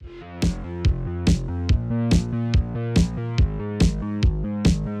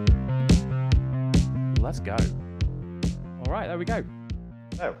there we go.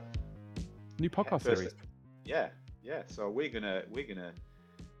 Oh, New podcast series. Yeah. So we're gonna.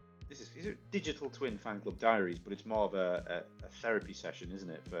 This is a digital twin fan club diaries, but it's more of a therapy session, isn't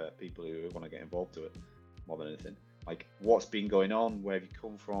it, for people who want to get involved to it more than anything. Like, what's been going on? Where have you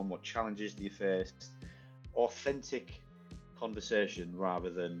come from? What challenges do you face? Authentic conversation rather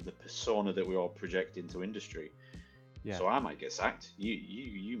than the persona that we all project into industry. Yeah. So I might get sacked.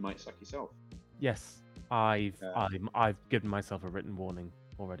 You might sack yourself. Yes, I've given myself a written warning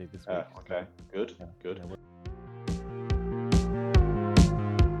already this week. Okay, so, good. You know,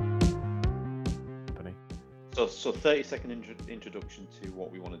 company. So 30-second introduction to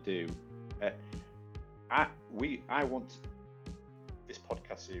what we want to do. I want this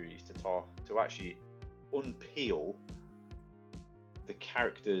podcast series to actually unpeel the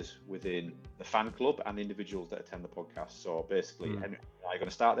characters within the fan club and the individuals that attend the podcast. So basically, Henry and I are going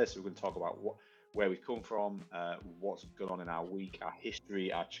to start this. We're going to talk about where we've come from, what's going on in our week, our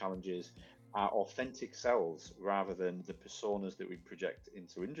history, our challenges, our authentic selves, rather than the personas that we project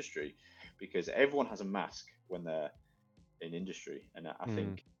into industry, because everyone has a mask when they're in industry. And I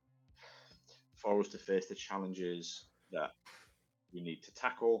think for us to face the challenges that we need to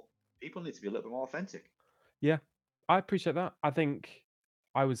tackle, people need to be a little bit more authentic. Yeah, I appreciate that. I think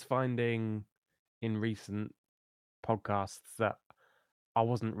I was finding in recent podcasts that I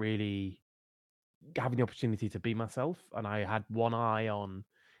wasn't really having the opportunity to be myself, and I had one eye on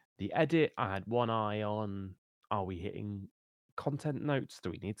the edit. I had one eye on, are we hitting content notes?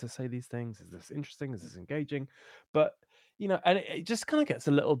 Do we need to say these things? Is this interesting? Is this engaging? But, and it just kind of gets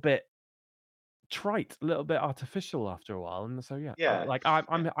a little bit trite, a little bit artificial after a while. And so, I'm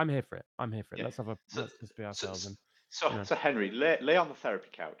here for it. I'm here for it. Yeah. Let's just be ourselves. So Henry, lay on the therapy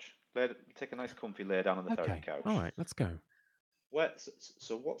couch. Take a nice comfy lay down on the therapy couch. All right, let's go.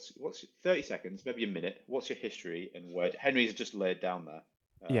 So what's 30 seconds, maybe a minute? What's your history and where Henry's just laid down there?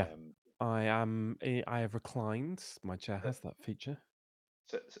 I have reclined. My chair has that feature.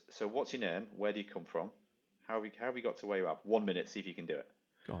 So what's your name? Where do you come from? How have we got to where you are? 1 minute. See if you can do it.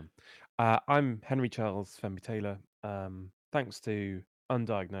 Go on. I'm Henry Charles Fenby Taylor. Thanks to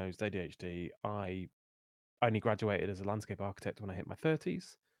undiagnosed ADHD, I only graduated as a landscape architect when I hit my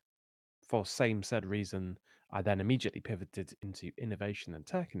 30s. For same said reason, I then immediately pivoted into innovation and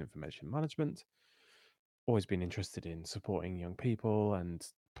tech and information management. Always been interested in supporting young people and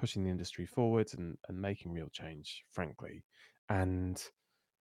pushing the industry forwards and making real change, frankly. And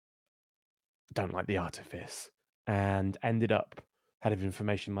don't like the artifice. And ended up head of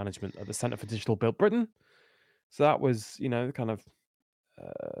information management at the Centre for Digital Built Britain. So that was, kind of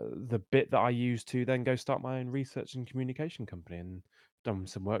the bit that I used to then go start my own research and communication company, and done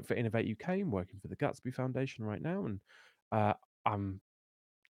some work for Innovate UK. I'm working for the Gatsby Foundation right now, and I'm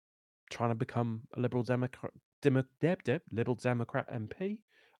trying to become a Liberal Democrat MP,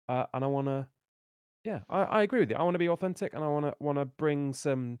 and I want to. Yeah, I agree with you. I want to be authentic, and I want to bring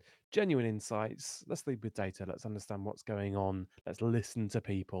some genuine insights. Let's lead with data. Let's understand what's going on. Let's listen to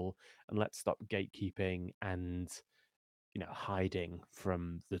people, and let's stop gatekeeping and hiding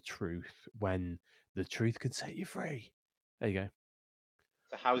from the truth when the truth can set you free. There you go.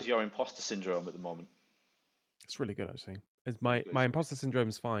 So how's your imposter syndrome at the moment? It's really good, actually. It's my imposter syndrome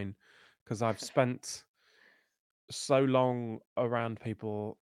is fine because I've spent so long around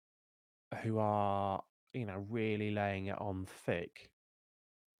people who are really laying it on thick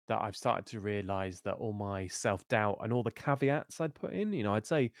that I've started to realize that all my self-doubt and all the caveats I'd put in, I'd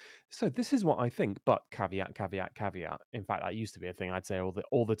say, so this is what I think, but caveat, caveat, caveat. In fact, that used to be a thing I'd say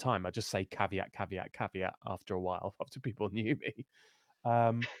all the time. I'd just say caveat, caveat, caveat after a while, after people knew me.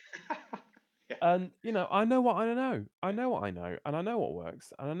 And, I know what I know. I know what I know, and I know what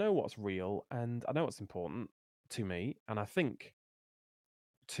works, and I know what's real, and I know what's important to me. And I think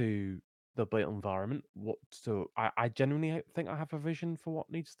to the built environment, I genuinely think I have a vision for what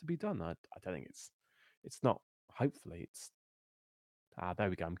needs to be done. I don't think it's not, hopefully it's, there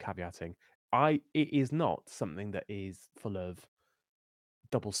we go, I'm caveating. It is not something that is full of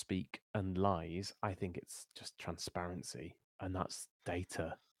double speak and lies. I think it's just transparency, and that's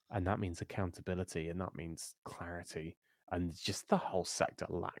data, and that means accountability, and that means clarity, and just the whole sector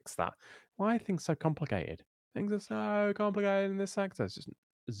lacks that. Why are things so complicated? Things are so complicated in this sector. It's just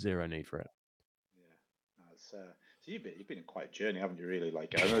zero need for it. Yeah, so you've been in quite a journey, haven't you? Really,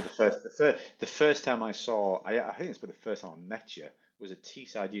 like I remember the first time I saw, I think it's been the first time I met you was at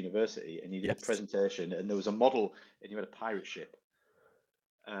Teesside University, and you did a presentation, and there was a model, and you had a pirate ship.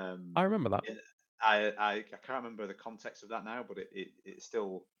 I remember that. I can't remember the context of that now, but it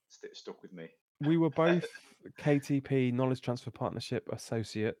still stuck with me. We were both KTP Knowledge Transfer Partnership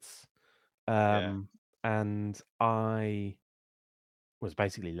associates, and I was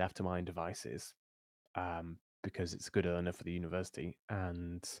basically left to my own devices, because it's a good earner for the university,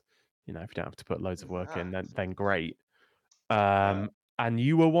 and if you don't have to put loads of work Ah, in, then great. uh, And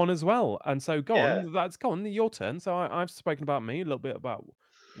you were one as well. And so yeah. go on, your turn. So I've spoken about me, a little bit about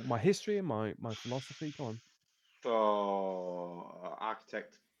my history and my philosophy. Go on. So,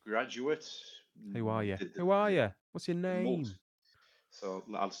 architect graduate, Who are you? did Who are you? What's your the multi. name? So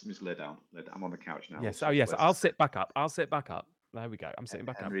I'll just lay down. I'm on the couch now. Yes. Let's Oh, just yes. let's. I'll sit back up. I'll sit back up. There we go. I'm sitting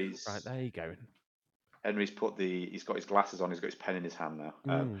back up. Right. Henry's There you go. He's got his glasses on. He's got his pen in his hand now.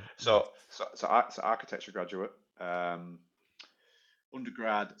 Yes. So architecture graduate.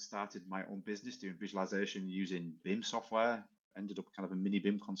 Undergrad, started my own business doing visualization using BIM software. Ended up kind of a mini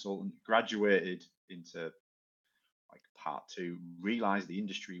BIM consultant. Graduated into like part two. Realized the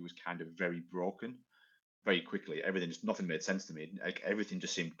industry was kind of very broken very quickly. Nothing made sense to me. Like everything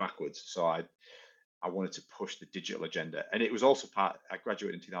just seemed backwards. So I wanted to push the digital agenda, and it was also I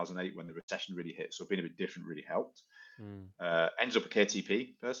graduated in 2008 when the recession really hit. So being a bit different really helped. Mm. Ended up a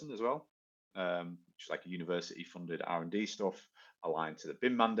KTP person as well, which is like a university funded R&D stuff aligned to the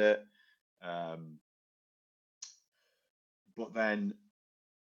BIM mandate. But then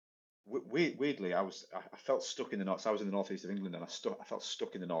weirdly, I felt stuck in the north. So I was in the northeast of England, and I felt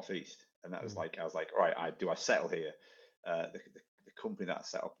stuck in the northeast, and that was Mm. like I was like, all right, I settle here? The company that I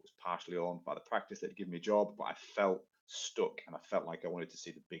set up was partially owned by the practice that had given me a job, but I felt stuck, and I felt like I wanted to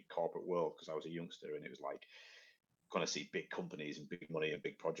see the big corporate world because I was a youngster, and it was like going to see big companies and big money and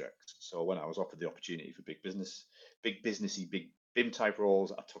big projects. So when I was offered the opportunity for big businessy, big BIM type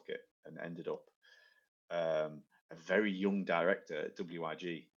roles, I took it and ended up a very young director at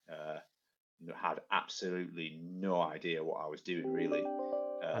WIG. Had absolutely no idea what I was doing really.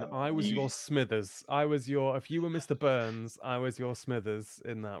 And I was Knew your Smithers. If you were Mr. Burns, I was your Smithers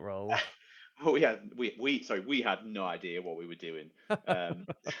in that role. oh yeah, we had no idea what we were doing um,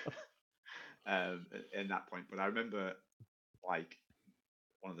 in that point. But I remember like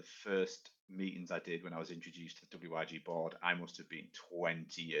one of the first meetings I did when I was introduced to the WIG board. I must have been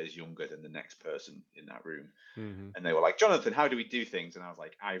 20 years younger than the next person in that room. Hmm. And they were like, Jonathan, how do we do things? And I was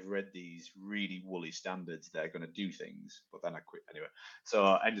like, I've read these really woolly standards. They're going to do things. But then I quit anyway. So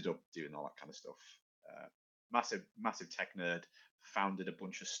I ended up doing all that kind of stuff. Massive tech nerd, founded a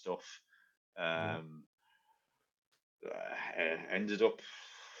bunch of stuff. Yeah. Ended up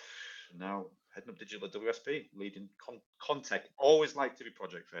now heading up digital at WSP, leading contact. Always like to be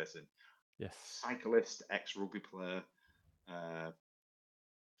project facing. Yes. Cyclist, ex rugby player, uh,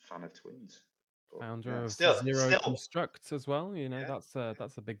 fan of twins. But Founder yeah, of Zero still, Construct as well. yeah. That's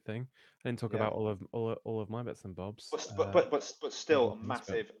a big thing. I didn't talk Yeah, about all of my bits and bobs. but still a Hobbies, but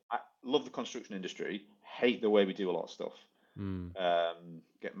massive. I love the construction industry. Hate the way we do a lot of stuff. mm.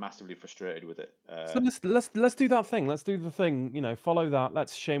 Get massively frustrated with it. So let's do that thing. Let's do the thing. Follow that.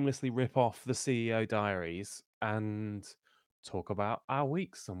 Let's shamelessly rip off the CEO Diaries and talk about our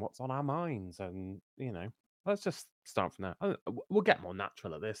weeks and what's on our minds. And let's just start from there. We'll get more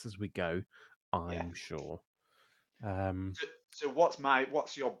natural at this as we go, Yeah. I'm sure. Um, So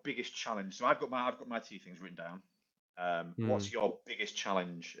what's your biggest challenge? So I've got my two things written down. What's mm, your biggest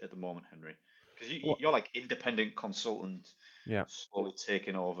challenge at the moment, Henry? Because what, you're like independent consultant, yeah. slowly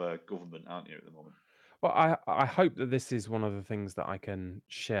taking over government, aren't you, at the moment? Well, I hope that this is one of the things that I can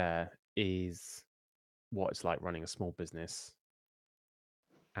share is what it's like running a small business,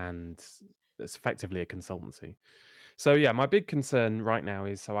 and it's effectively a consultancy. So yeah, my big concern right now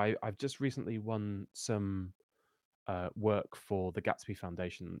is I've just recently won some work for the Gatsby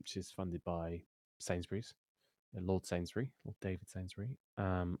Foundation, which is funded by Sainsbury's, Lord David Sainsbury,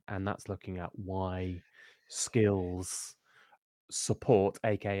 and that's looking at why skills support,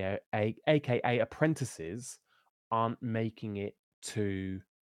 aka apprentices, aren't making it to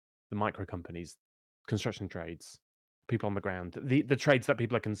the micro companies, construction trades, people on the ground. The trades that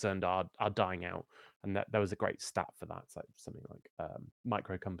people are concerned are dying out, and that there was a great stat for that. It's like something like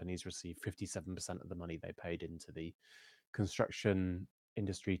micro companies receive 57% of the money they paid into the Construction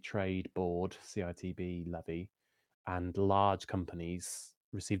Industry Trade Board (CITB) levy, and large companies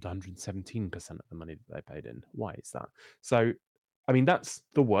received 117% of the money that they paid in. Why is that? So, I mean, that's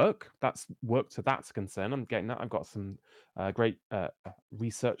the work. That's work to that's concern. I'm getting that. I've got some great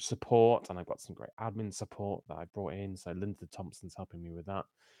research support, and I've got some great admin support that I brought in. So Linda Thompson's helping me with that.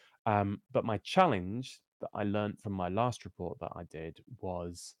 But my challenge that I learned from my last report that I did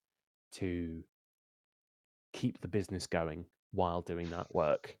was to keep the business going while doing that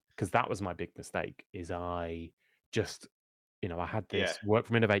work, because that was my big mistake. Is I just I had Yeah, this work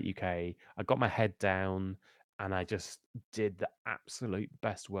from Innovate UK. I got my head down and I just did the absolute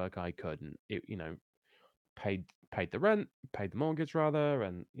best work I could, and it paid paid the rent, paid the mortgage rather,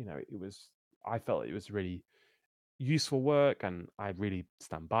 and I felt it was really useful work, and I really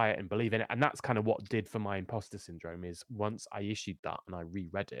stand by it and believe in it. And that's kind of what did for my imposter syndrome is once I issued that and I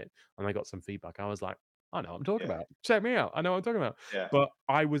reread it and I got some feedback, I was like, I know what I'm talking Yeah. about. Check me out. I know what I'm talking about. Yeah. But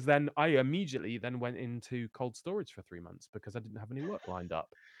I immediately then went into cold storage for 3 months because I didn't have any work lined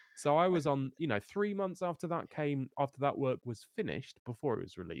up. So I Right. was on, 3 months after that work was finished, before it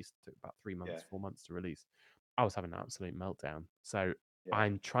was released, it took about three Yeah. months, 4 months to release. I was having an absolute meltdown. So Yeah.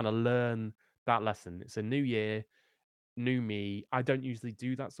 I'm trying to learn that lesson. It's a new year, new me. I don't usually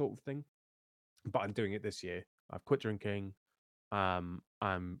do that sort of thing, but I'm doing it this year. I've quit drinking.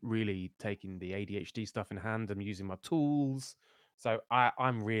 I'm really taking the ADHD stuff in hand. I'm using my tools. So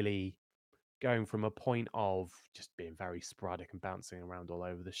I'm really going from a point of just being very sporadic and bouncing around all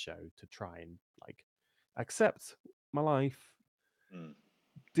over the show to try and like accept my life, Mm.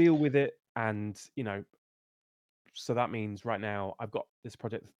 deal with it, and so that means right now I've got this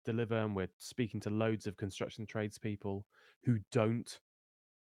project to deliver, and we're speaking to loads of construction tradespeople who don't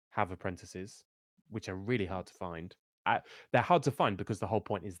have apprentices, which are really Mm. hard to find. They're hard to find because the whole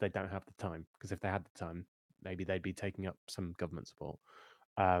point is they don't have the time. Because if they had the time, maybe they'd be taking up some government support.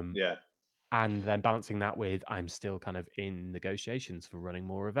 Um, Yeah. and then balancing that with I'm still kind of in negotiations for running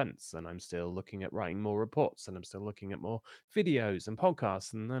more events, and I'm still looking at writing more reports, and I'm still looking at more videos and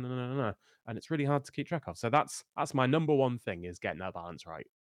podcasts, and no, and it's really hard to keep track of. So that's my number one thing is getting that balance right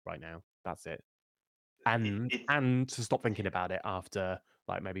now. That's it, and It and to stop thinking about it after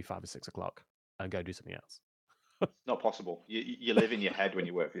like maybe 5 or 6 o'clock and go do something else. It's not possible. You live in your head when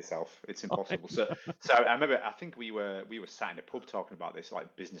you work for yourself. It's impossible. So I remember. I think we were sat in a pub talking about this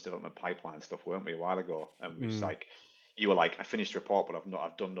like business development pipeline stuff, weren't we, a while ago? And we was Mm, like, you were like, I finished a report, but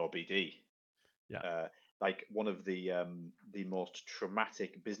I've done no BD. yeah, Uh, like one of the most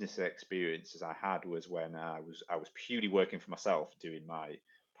traumatic business experiences I had was when I was purely working for myself, doing my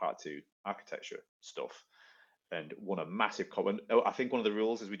part two architecture stuff, and won a massive comment. I think one of the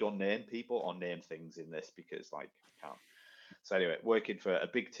rules is we don't name people or name things in this because like we can't. So anyway, working for a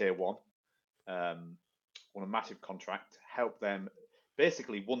big tier one, um, won a massive contract, helped them,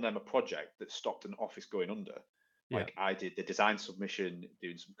 basically won them a project that stopped an office going under. yeah. Like I did the design submission,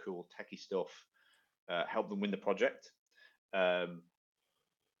 doing some cool techie stuff, helped them win the project. Um,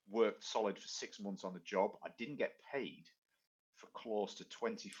 Worked solid for 6 months on the job. I didn't get paid for close to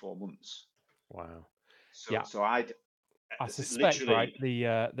 24 months. Wow. So Yeah, so I'd I suspect, right, literally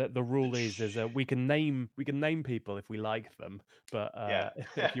the the rule is we can name people if we like them, but yeah.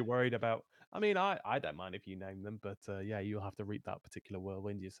 if you're worried about, I mean, I don't mind if you name them, but yeah, you'll have to reap that particular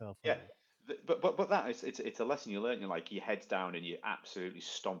whirlwind yourself, Yeah, won't you? but that is it's a lesson you learn. You're like your head's down and you're absolutely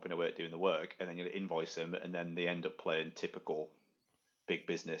stomping away at doing the work, and then you invoice them, and then they end up playing typical big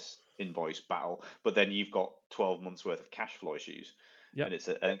business invoice battle. But then you've got 12 months worth of cash flow issues, Yep. and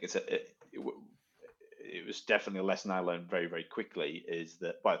I think it was definitely a lesson I learned very very quickly. Is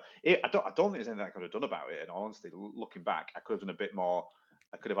that well, I don't think there's anything I could have done about it. And honestly, looking back, I could have done a bit more.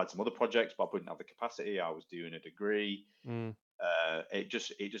 I could have had some other projects, but I wouldn't have the capacity. I was doing a degree. Mm, It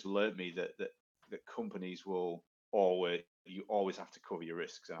just learned me that companies will always you always have to cover your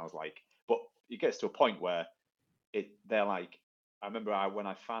risks. And I was like, but it gets to a point where they're like, I remember when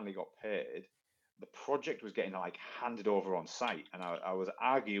I finally got paid, the project was getting like handed over on site, and I was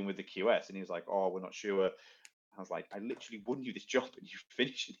arguing with the QS, and he was like, "Oh, we're not sure." I was like, "I literally won you this job, and you're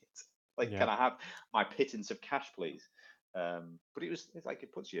finishing it. Like, yeah. can I have my pittance of cash, please?" But it's like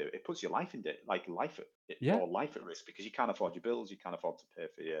it puts your life in it, like Yeah. your life at risk because you can't afford your bills, you can't afford to pay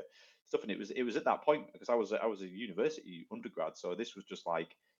for your stuff, and it was at that point because I was a university undergrad, so this was just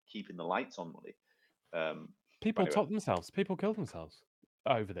like keeping the lights on money. But People anyway, top themselves. People kill themselves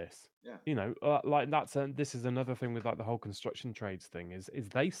over this. yeah. Like this is another thing with like the whole construction trades thing is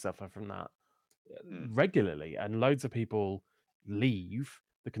they suffer from that Mm, regularly, and loads of people leave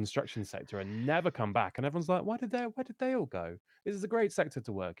the construction sector and never come back, and everyone's like, where did they all go? This is a great sector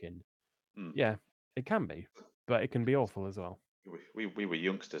to work in. mm. Yeah, it can be, but it can be awful as well. We were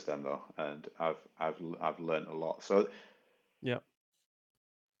youngsters then though, and I've learned a lot. Yeah.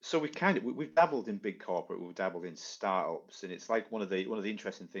 So we've dabbled in big corporate, we've dabbled in startups, and it's like one of the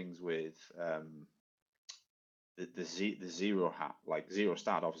interesting things with the zero hat, like zero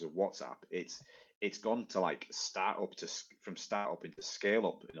started off as a WhatsApp. It's gone to like startup from startup into scale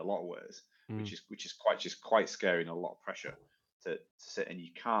up in a lot of ways, Mm, which is quite scary and a lot of pressure to sit. And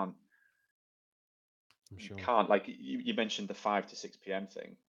I'm you sure. can't like you mentioned the 5 to 6 p.m.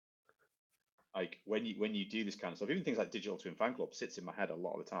 thing. Like when you do this kind of stuff, even things like digital twin fan club sits in my head a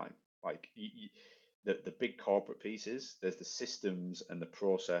lot of the time. Like the big corporate pieces, there's the systems and the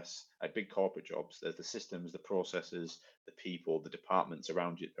process. At big corporate jobs, there's the systems, the processes, the people, the departments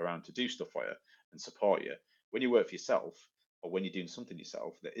around you around to do stuff for you and support you. When you work for yourself, or when you're doing something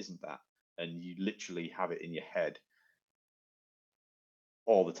yourself, there isn't that, and you literally have it in your head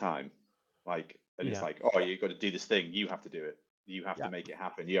all the time. Like, and it's Yeah. like, oh, you've got to do this thing. You have to do it. You have to Yeah. make it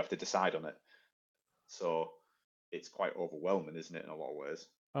happen. You have to decide on it. So it's quite overwhelming, isn't it, in a lot of ways?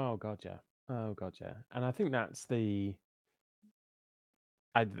 Oh god, yeah. Oh god, yeah. And I think that's the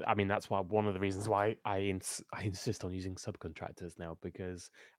I mean that's why one of the reasons why I insist on using subcontractors now, because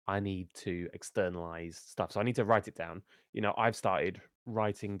I need to externalize stuff. So I need to write it down. I've started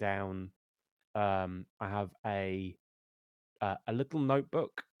writing down. I have a little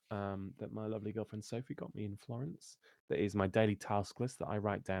notebook that my lovely girlfriend Sophie got me in Florence. That is my daily task list that I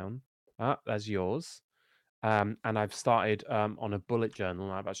write down. There's yours. And I've started on a bullet journal,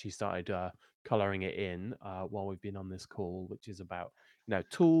 and I've actually started coloring it in while we've been on this call, which is about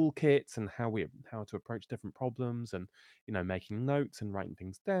toolkits and how to approach different problems, and making notes and writing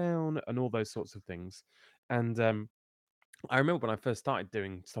things down and all those sorts of things. And I remember when I first started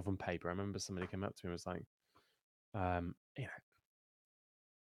doing stuff on paper, I remember somebody came up to me and was like, um, you know,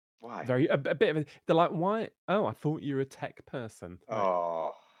 Why? a bit of a, they're like, why? Oh, I thought you were a tech person. Like,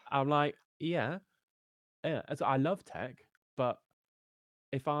 Oh, I'm like, yeah, yeah. I love tech, but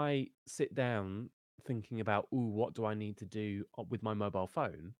if I sit down thinking about, ooh, what do I need to do with my mobile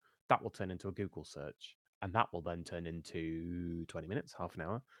phone, that will turn into a Google search. And that will then turn into 20 minutes, half an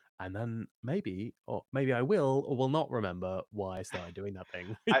hour. And then maybe I will or will not remember why I started doing that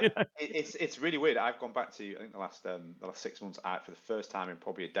thing. I it's really weird. I've gone back to, I think, the last 6 months. For the first time in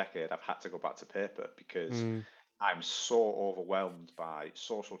probably a decade, I've had to go back to paper because Mm, I'm so overwhelmed by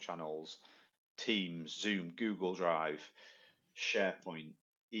social channels, Teams, Zoom, Google Drive, SharePoint,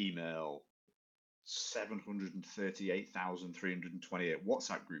 email, 738,328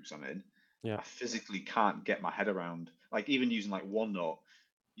 WhatsApp groups I'm in. yeah. I physically can't get my head around, like, even using like OneNote.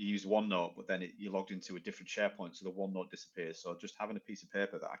 You use OneNote, but then you're logged into a different SharePoint, so the OneNote disappears. So just having a piece of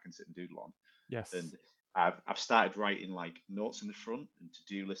paper that I can sit and doodle on. Yes. And I've started writing like notes in the front and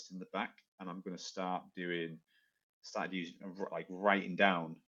to-do lists in the back, and I'm going to started using like writing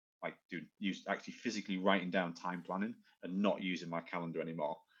down, like use actually physically writing down time planning and not using my calendar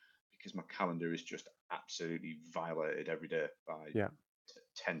anymore, because my calendar is just absolutely violated every day by Yeah.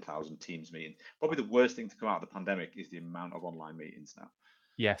 10,000 Teams meetings. Probably the worst thing to come out of the pandemic is the amount of online meetings now.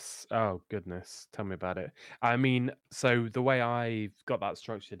 Yes. Oh, goodness. Tell me about it. I mean, so the way I've got that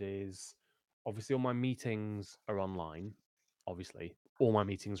structured is obviously all my meetings are online. Obviously, all my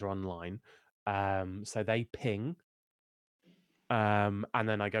meetings are online. So they ping. And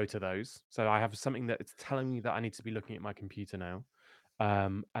then I go to those. So I have something that it's telling me that I need to be looking at my computer now.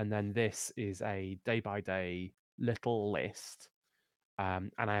 And then this is a day by day little list.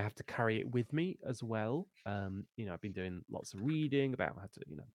 And I have to carry it with me as well. I've been doing lots of reading about how to,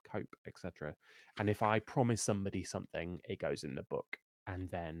 cope, etc. And if I promise somebody something, it goes in the book. And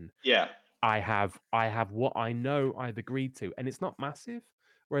then Yeah, I have what I know I've agreed to, and it's not massive.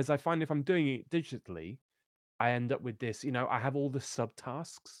 Whereas I find if I'm doing it digitally, I end up with this. I have all the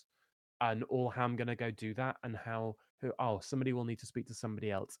subtasks and all how I'm going to go do that, and somebody will need to speak to somebody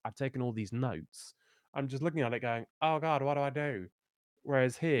else. I've taken all these notes. I'm just looking at it going, oh God, what do I do?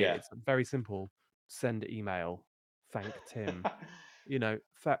 Whereas here, yeah. it's very simple. Send email, thank Tim.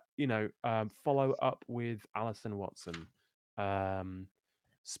 Follow up with Alison Watson. Um,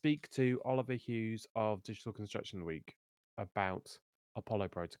 Speak to Oliver Hughes of Digital Construction Week about Apollo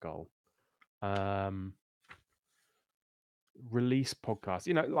Protocol. Um, Release podcast.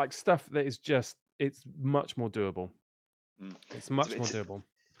 Like stuff that is just it's much more doable. Mm. It's much more It's, doable.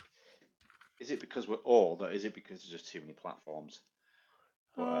 is it because we're old, or is it because there's just too many platforms?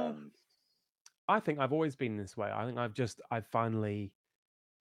 But Uh, I think I've always been this way. I think I've finally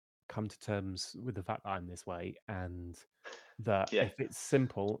come to terms with the fact that I'm this way, and that yeah, if it's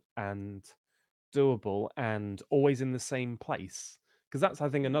simple and doable and always in the same place, because that's I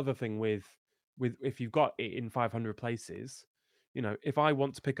think mm, another thing with if you've got it in 500 places, if I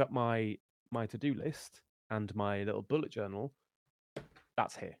want to pick up my to-do list and my little bullet journal,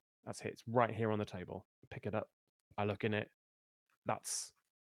 that's here. That's here. It's right here on the table. Pick it up. I look in it. That's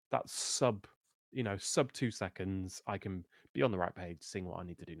sub 2 seconds. I can be on the right page, seeing what I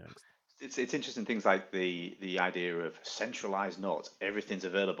need to do next. it's interesting things like the idea of centralized notes. Everything's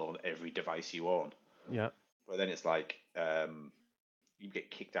available on every device you own, Yeah. but then it's like you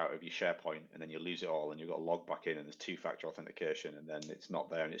get kicked out of your SharePoint and then you lose it all, and you've got to log back in, and there's two-factor authentication, and then it's not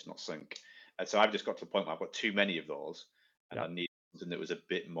there and it's not sync. And so I've just got to the point where I've got too many of those, and Yeah. I need something that was a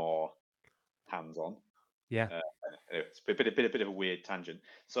bit more hands-on. Yeah. Anyway, it's a bit of a weird tangent.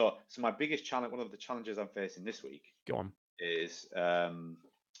 So my biggest challenge, one of the challenges I'm facing this week, Go on. is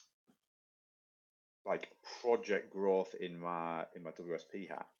like project growth in my WSP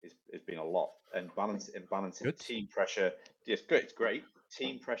hat is been a lot, and balancing Good. team pressure. Yes, good. It's great.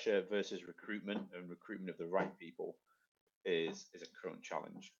 Team pressure versus recruitment, and recruitment of the right people is a current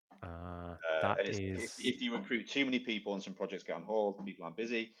challenge. That And is. if you recruit too many people and some projects get on hold, people aren't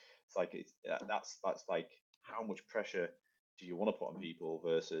busy. It's like that's like how much pressure do you want to put on people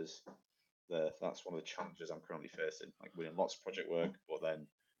versus that's one of the challenges I'm currently facing. Like winning lots of project work, but then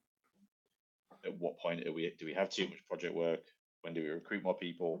at what point do we have too much project work? When do we recruit more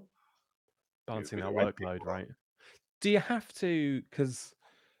people? Do we Balancing recruit that the right people? workload, right? Do you have to? Because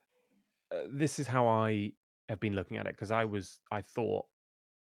this is how I have been looking at it. Because I thought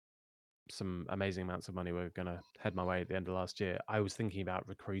some amazing amounts of money were going to head my way at the end of last year. I was thinking about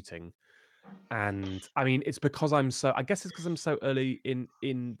recruiting, and I mean, it's because I'm so. I guess it's because I'm so early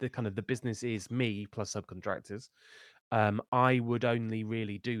in the kind of the business is me plus subcontractors. I would only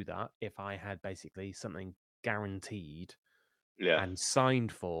really do that if I had basically something guaranteed Yeah, and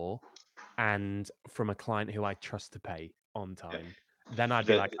signed for, and from a client who I trust to pay on yeah. time. Then I'd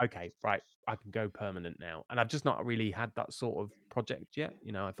be The, like, okay, right, I can go permanent now. And I've just not really had that sort of project yet.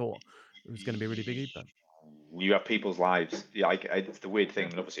 I thought it was going to be really biggie, but you have people's lives. Yeah, it's the weird thing.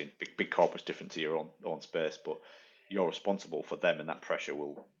 And obviously, big corporate's different to your own space, but you're responsible for them, and that pressure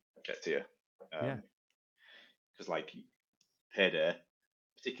will get to you. yeah, Because like payday,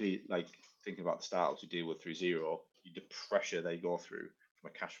 particularly like thinking about the startups you deal with through Zero, the pressure they go through from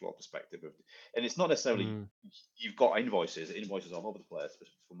a cash flow perspective, and it's not necessarily mm, you've got invoices all over the place, but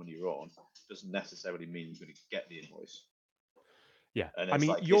from when you're on, doesn't necessarily mean you're going to get the invoice. yeah. And I it's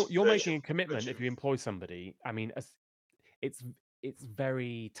mean, like this you're pressure, making a commitment pressure. if you employ somebody. I mean, it's it's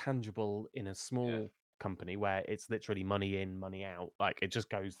very tangible in a Yeah, small company where it's literally money in, money out. Like it just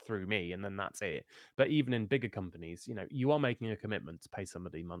goes through me, and then that's it. But even in bigger companies, you are making a commitment to pay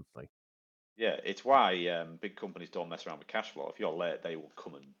somebody monthly. yeah. It's why big companies don't mess around with cash flow. If you're late, they will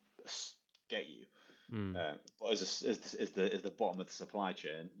come and get you. Mm, But as the bottom of the supply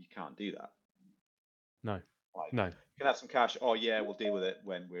chain, you can't do that. no, Like, no. you can have some cash. Oh yeah, we'll deal with it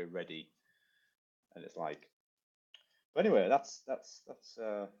when we're ready. And it's like, but anyway, that's.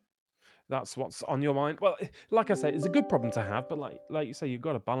 That's what's on your mind. Well, like I say, it's a good problem to have, but like you say, you've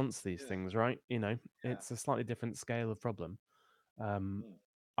got to balance these Yeah, things, right? yeah. It's a slightly different scale of problem. Um,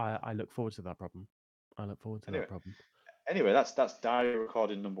 Mm. I look forward to that problem. I look forward to that Anyway, problem. that's diary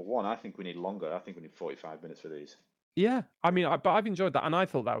recording number one. I think we need longer. I think we need 45 minutes for these. Yeah, I mean, but I've enjoyed that, and I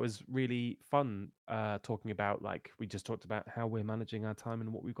thought that was really fun. Talking about like we just talked about how we're managing our time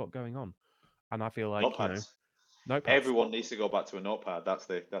and what we've got going on, and I feel like Notepads. notepads. Everyone needs to go back to a notepad.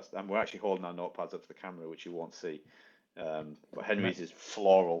 And we're actually holding our notepads up to the camera, which you won't see. But No, Henry's is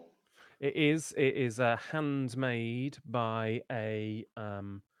floral. it is handmade by a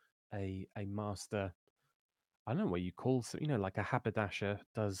master. I don't know what you call like a haberdasher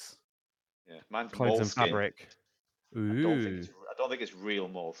does Yeah, mine's clothes and moleskin. fabric. Ooh, I don't think it's real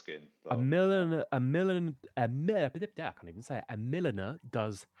moleskin a though. milliner, I can't even say it. A milliner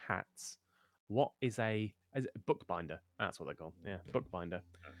does hats. What is it a bookbinder? That's what they're called. Yeah, bookbinder.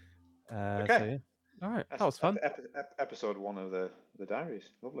 So Okay, yeah, all right, that that's was fun. episode one of the diaries.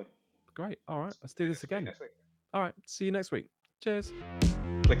 Lovely. Great. All right, let's do this See you again. next week. All right, see you next week. Cheers.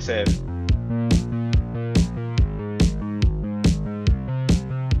 Click save.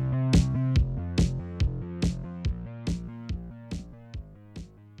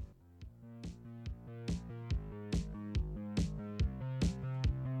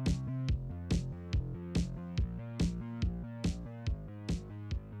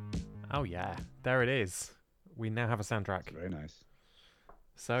 Oh yeah, there it is. We now have a soundtrack. Very nice.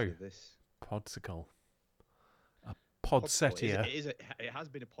 So, So this Podsicle. A podsicle podsetia. it has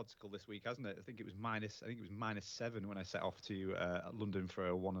been a podsicle this week, hasn't it? I think it was -7 when I set off to London for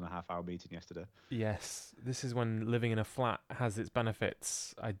a 1.5 hour meeting yesterday. Yes, this is when living in a flat has its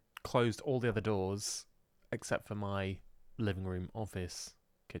benefits. I closed all the other doors except for my living room, office,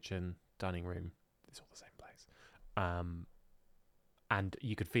 kitchen, dining room. It's all the same place. And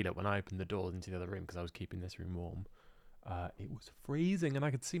you could feel it when I opened the door into the other room because I was keeping this room warm. It was freezing and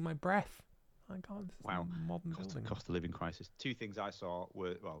I could see my breath. My God, this is Wow, a modern building. cost of living crisis. Two things I saw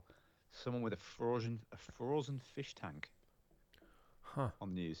were someone with a frozen fish tank Huh.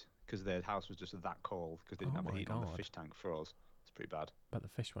 on the news because their house was just that cold because they didn't Oh have the my heat on. The God. fish tank froze. It's pretty bad. But the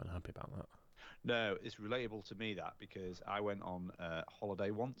fish weren't happy about that. No, it's relatable to me that because I went on a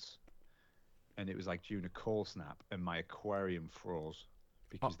holiday once, and it was like during a cold snap, and my aquarium froze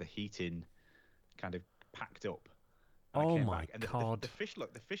because the heating kind of packed up. And I Oh came my back, and God. the fish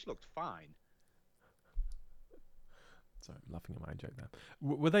looked fine. Sorry, I'm laughing at my joke there.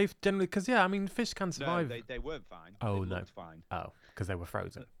 Were they generally? Because yeah, I mean, fish can No, survive. they weren't fine. Oh They no. looked fine Oh, because they were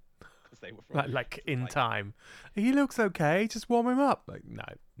frozen. because they were frozen. Like Just in like, time. He looks okay. Just warm him up. Like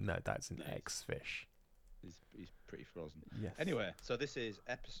no, that's an Nice. ex-fish. He's pretty frozen. Yes. Anyway, so this is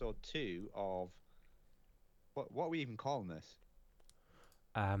episode 2 of what are we even calling this?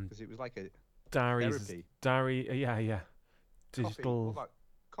 Because it was like a Diaries. therapy. Diary. Yeah. Coffee. Digital. What about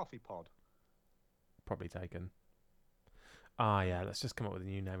coffee pod? Probably taken. Ah, yeah. Let's just come up with a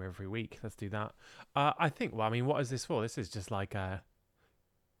new name every week. Let's do that. I think. Well, I mean, what is this for? This is just like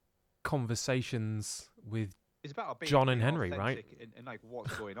conversations with It's about being, John and being Henry, right? authentic in like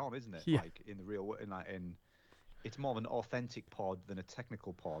what's going on, isn't it? Yeah. Like in the real world, it's more of an authentic pod than a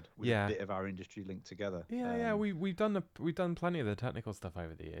technical pod with Yeah. a bit of our industry linked together. Yeah. We've done plenty of the technical stuff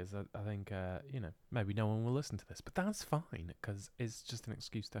over the years. I think maybe no one will listen to this, but that's fine because it's just an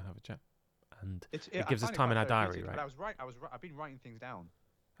excuse to have a chat, and it gives us time in our diary, right? But I've been writing things down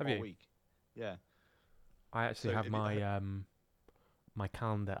Have all you? week. Yeah. I actually So have if it- my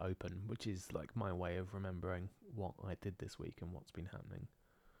calendar open, which is like my way of remembering what I did this week and what's been happening.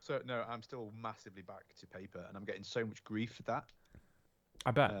 So no, I'm still massively back to paper, and I'm getting so much grief for that.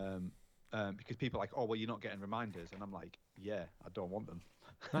 I bet. Because people are like, oh well, you're not getting reminders, and I'm like, yeah, I don't want them.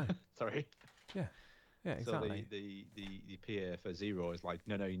 No. Sorry. Yeah, exactly. So the PA for Zero is like,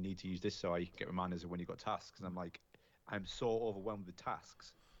 no, you need to use this so I can get reminders of when you've got tasks. And I'm like, I'm so overwhelmed with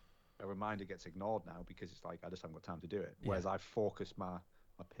tasks. A reminder gets ignored now because it's like I just haven't got time to do it. Whereas I've focused my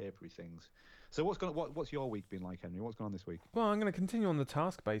papery things. So what's your week been like, Henry? What's going on this week? Well, I'm going to continue on the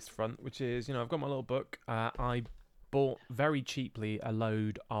task-based front, which is, I've got my little book. I bought very cheaply a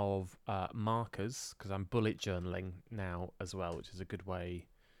load of markers because I'm bullet journaling now as well, which is a good way.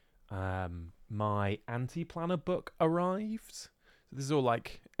 My anti-planner book arrived. So this is all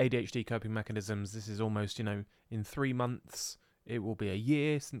like ADHD coping mechanisms. This is almost, in 3 months, it will be a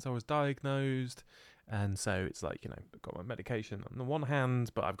year since I was diagnosed. And so it's like, I've got my medication on the one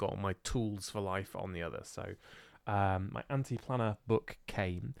hand, but I've got all my tools for life on the other. So my anti-planner book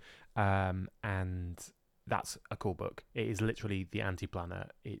came, and that's a cool book. It is literally the anti-planner.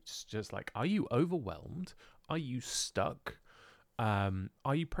 It's just like, are you overwhelmed? Are you stuck?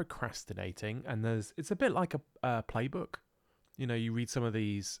 Are you procrastinating? And it's a bit like a playbook. You read some of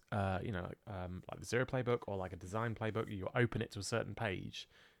these, like the Zero playbook or like a design playbook. You open it to a certain page,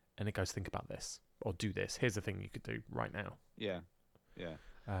 and it goes, think about this or do this. Here's the thing you could do right now. Yeah.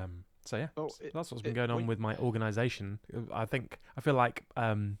 So yeah, Oh, that's what's been going on with my organisation. I feel like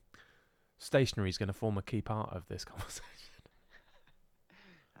stationery is going to form a key part of this conversation.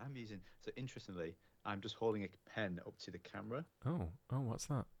 I'm using. So interestingly, I'm just holding a pen up to the camera. Oh, what's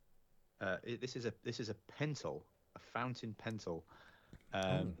that? This is a pencil, a fountain pencil,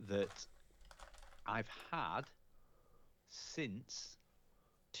 that I've had since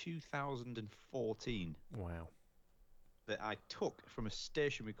 2014. Wow. That I took from a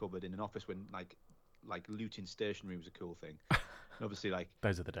stationery cupboard in an office when like looting stationery was a cool thing. And obviously, like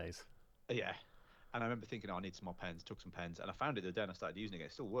those are the days. Yeah. And I remember thinking, I need some more pens. Took some pens, and I found it the day and I started using it.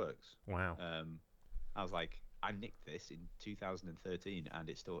 It still works. Wow. I was like, I nicked this in 2013, and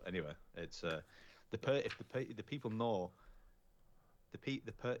it's still. Anyway, it's if the people know,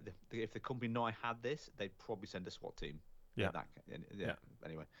 if the company know I had this, they'd probably send a SWAT team. Yeah.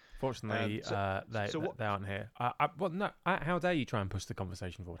 Anyway. Fortunately, they aren't here. How dare you try and push the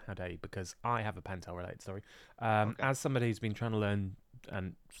conversation forward? How dare you? Because I have a Pentel related story. Okay. As somebody who's been trying to learn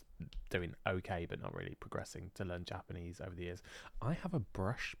and doing okay, but not really progressing to learn Japanese over the years, I have a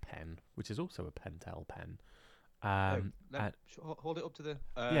brush pen, which is also a Pentel pen. Hold it up to the.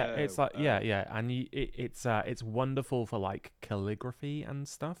 It's like and it's wonderful for like calligraphy and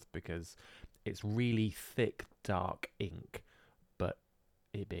stuff because it's really thick, dark ink, but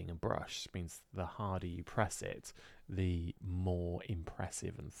it being a brush means the harder you press it, the more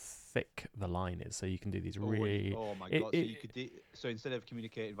impressive and thick the line is. So you can do these really. Oh my god! So instead of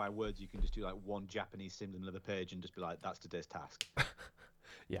communicating by words, you can just do like one Japanese symbol in another page and just be like, "That's today's task."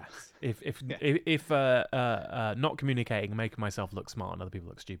 Yes. If not communicating and making myself look smart and other people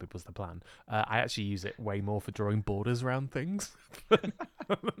look stupid was the plan, I actually use it way more for drawing borders around things than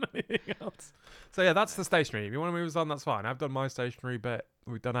anything else. So yeah, that's the stationery. If you want to move us on, that's fine. I've done my stationery bit.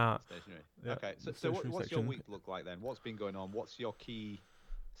 We've done our stationery. Yeah, okay. So what's your week look like then? What's been going on? What's your key?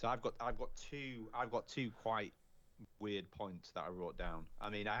 So I've got two quite weird points that I wrote down. I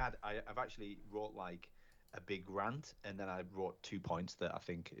mean, I've actually wrote like a big rant, and then I wrote 2 points that I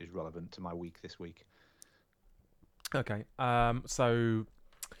think is relevant to my week this week. Okay. So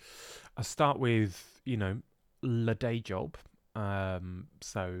I start with, the day job.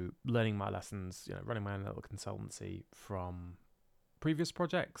 So learning my lessons, running my own little consultancy from previous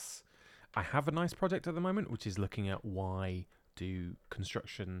projects. I have a nice project at the moment, which is looking at why do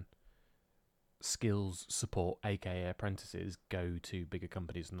construction skills support, aka apprentices, go to bigger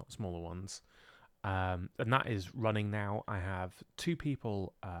companies and not smaller ones. And that is running now. I have 2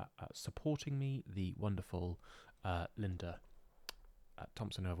 people supporting me, the wonderful Linda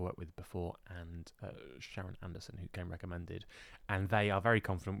Thompson, who I've worked with before, and Sharon Anderson, who came recommended. And they are very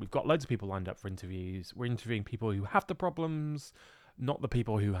confident. We've got loads of people lined up for interviews. We're interviewing people who have the problems, not the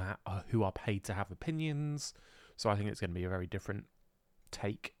people who are paid to have opinions. So I think it's going to be a very different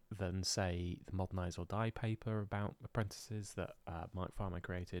take than, say, the Modernise or Die paper about apprentices that Mike Farmer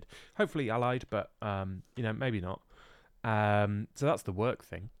created. Hopefully allied, but maybe not. So that's the work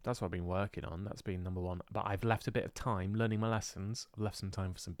thing. That's what I've been working on. That's been number 1. But I've left a bit of time learning my lessons. I've left some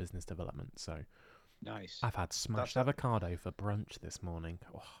time for some business development. So Nice. I've had smashed avocado for brunch this morning.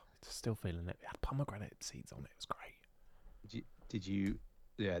 Oh, still feeling it. It had pomegranate seeds on it. It was great. Did you?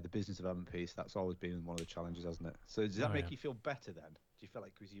 Yeah, the business development piece. That's always been one of the challenges, hasn't it? So does that make you feel better then? Do you feel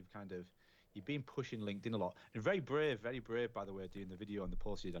like, because you've been pushing LinkedIn a lot, and very brave, by the way, doing the video on the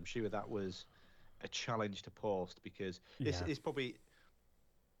post. I'm sure that was a challenge to post, because this probably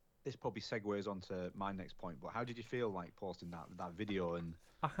segues onto my next point. But how did you feel like posting that video? And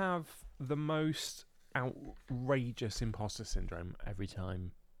I have the most outrageous imposter syndrome every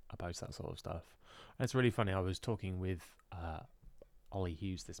time I post that sort of stuff. And it's really funny. I was talking with Ollie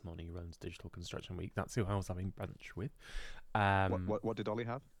Hughes this morning, who runs Digital Construction Week. That's who I was having brunch with. What did Ollie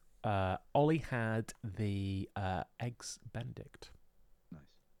have? Ollie had the Eggs Benedict. Nice.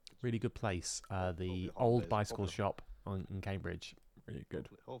 Really good place. The old bicycle shop in Cambridge. Really good.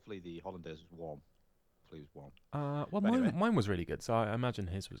 Hopefully the Hollandaise was warm. Hopefully it was warm. Well, anyway. mine was really good, so I imagine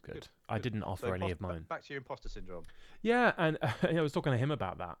his was good. I didn't offer any of mine. Back to your imposter syndrome. Yeah, and I was talking to him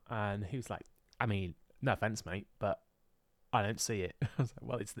about that, and he was like, I mean, no offense, mate, but I don't see it. I was like,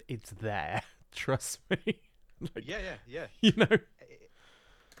 well, it's there. Trust me. Like, yeah.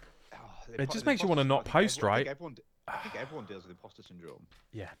 It just makes you want to not post, right? I think everyone deals with imposter syndrome.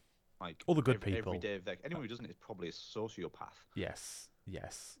 Yeah. Like all the good people. Every day of anyone who doesn't is probably a sociopath. Yes.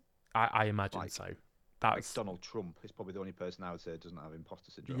 I imagine so. That's like Donald Trump is probably the only person I would say doesn't have imposter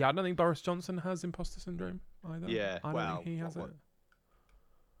syndrome. Yeah, I don't think Boris Johnson has imposter syndrome either. Yeah, I don't think he has it.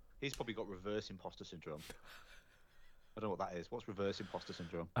 He's probably got reverse imposter syndrome. I don't know what that is. What's reverse imposter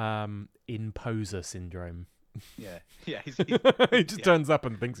syndrome? Imposer syndrome. Yeah. He's he just turns up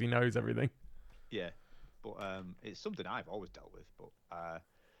and thinks he knows everything. Yeah, but it's something I've always dealt with. But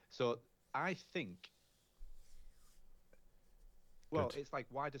so I think, well, Good. it's like,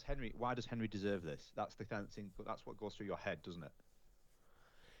 why does Henry deserve this? That's the kind of thing. That's what goes through your head, doesn't it?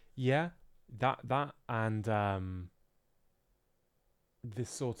 Yeah, that and this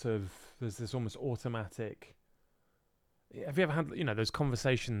sort of, there's this almost automatic. Have you ever had those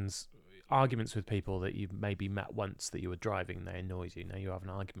conversations, arguments with people that you've maybe met once that you were driving and they annoyed you? Now you have an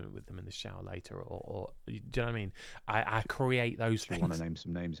argument with them in the shower later, or do you know what I mean? I create those things. Do you want to name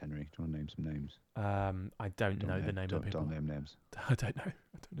some names, Henry? Do you want to name some names? I don't know the name of the people. Don't name names. I don't know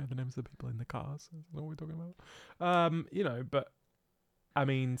the names of the people in the cars. I don't know what we're talking about. But I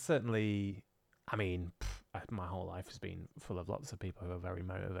mean, certainly, my whole life has been full of lots of people who are very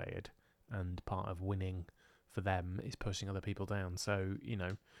motivated, and part of winning for them is pushing other people down. So, you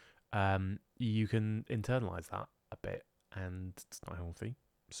can internalize that a bit, and it's not healthy.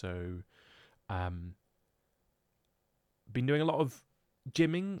 So, been doing a lot of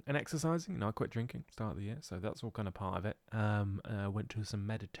gymming and exercising. I quit drinking start of the year, so that's all kind of part of it. I went to some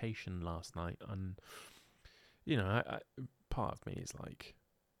meditation last night, and part of me is like,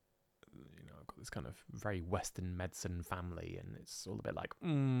 I've got this kind of very Western medicine family, and it's all a bit like,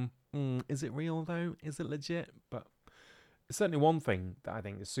 is it real though? Is it legit? But certainly one thing that I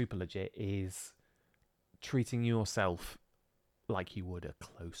think is super legit is treating yourself like you would a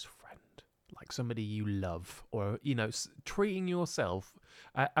close friend, like somebody you love, or, treating yourself.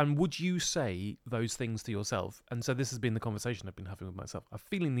 And would you say those things to yourself? And so this has been the conversation I've been having with myself. I'm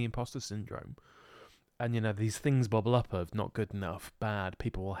feeling the imposter syndrome. And, these things bubble up of not good enough, bad,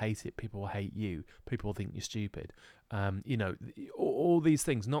 people will hate it, people will hate you, people will think you're stupid. All these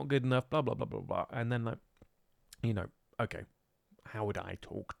things, not good enough, blah, blah, blah, blah, blah. And then, okay, how would I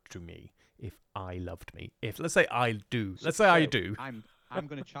talk to me if I loved me? Let's say I do. I'm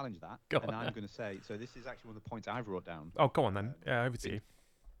going to challenge that. I'm going to say, so this is actually one of the points I've wrote down. Oh, go on then. Over to you.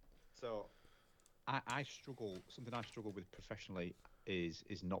 So I struggle with professionally. is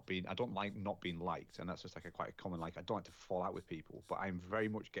not being. I don't like not being liked, and that's just like quite a common. Like I don't like to fall out with people, but I'm very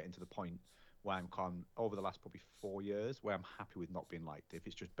much getting to the point where I'm over the last probably 4 years where I'm happy with not being liked if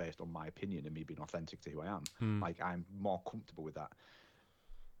it's just based on my opinion and me being authentic to who I am. Like I'm more comfortable with that.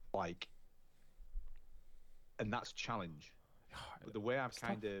 Like, and that's a challenge. But the way I've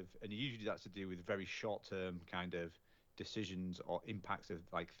kind of, and usually that's to do with very short-term kind of decisions or impacts of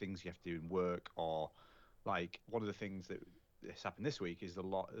like things you have to do in work, or like one of the things that has happened this week is the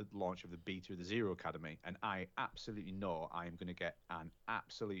launch of the beta of the Zero Academy, and I absolutely know I am going to get an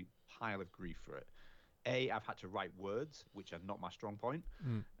absolute pile of grief for it. I've had to write words, which are not my strong point.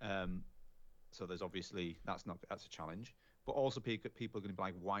 So there's obviously that's a challenge. But also people are going to be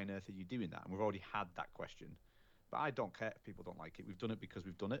like, why on earth are you doing that? And we've already had that question. But I don't care if people don't like it. We've done it because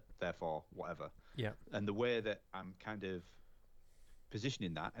we've done it. Therefore, whatever. Yeah. And the way that I'm kind of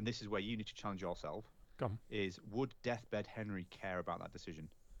positioning that, and this is where you need to challenge yourself, is would Deathbed Henry care about that decision?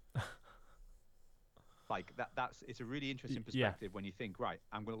 Like that's it's a really interesting perspective when you think, right,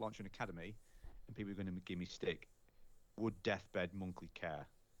 I'm going to launch an academy and people are going to give me stick. Would Deathbed Monkley care?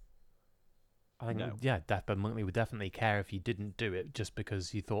 I think, Deathbed Monkley would definitely care if you didn't do it, just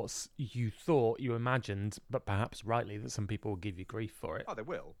because you imagined, but perhaps rightly, that some people will give you grief for it. Oh, they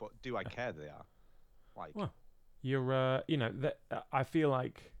will, but do I care they are? Like, well, you're, I feel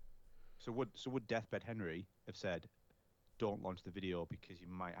like. So would Deathbed Henry have said, "Don't launch the video because you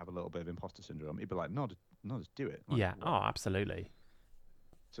might have a little bit of imposter syndrome"? He'd be like, "No, just do it." Like, yeah. What? Oh, absolutely.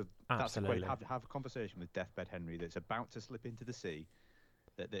 So that's a great have a conversation with Deathbed Henry that's about to slip into the sea.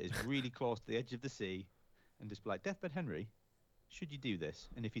 That is really close to the edge of the sea, and just be like, Deathbed Henry, should you do this?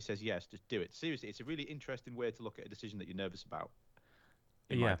 And if he says yes, just do it. Seriously, it's a really interesting way to look at a decision that you're nervous about,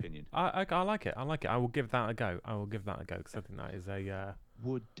 in my opinion. I like it. I will give that a go. Because I think that is a...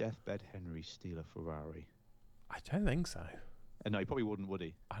 Would Deathbed Henry steal a Ferrari? I don't think so. No, he probably wouldn't, would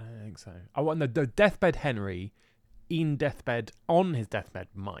he? I don't think so. I want the Deathbed Henry on his deathbed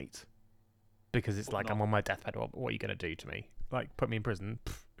might. Because it's like, I'm on my deathbed, what are you going to do to me? Like, put me in prison?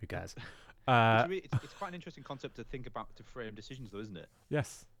 Pff, who cares? It's quite an interesting concept to think about, to frame decisions, though, isn't it?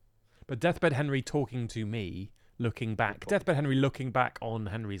 Yes. But Deathbed Henry talking to me, looking back. Deathbed Henry looking back on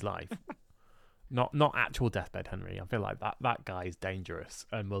Henry's life. Not actual Deathbed Henry. I feel like that guy is dangerous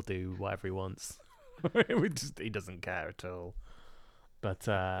and will do whatever he wants. He doesn't care at all. But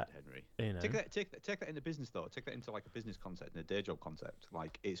Henry, take that into business though. Take that into like a business concept and a day job concept.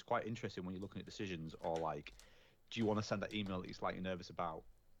 Like it's quite interesting when you're looking at decisions, or like, do you want to send that email that you're slightly nervous about?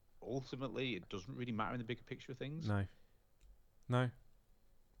 Ultimately, it doesn't really matter in the bigger picture of things. No.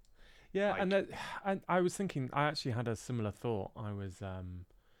 Yeah, like, and I was thinking. I actually had a similar thought. I was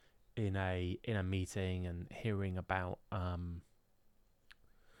in a meeting and hearing about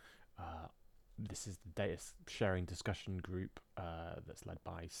this is the data sharing discussion group that's led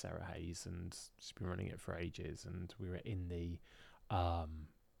by Sarah Hayes, and she's been running it for ages. And we were in the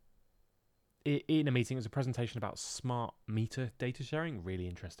in a meeting. It was a presentation about smart meter data sharing. Really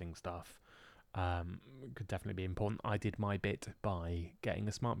interesting stuff. Could definitely be important. I did my bit by getting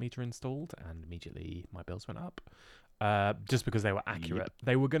a smart meter installed, and immediately my bills went up. Just because they were accurate. Yep.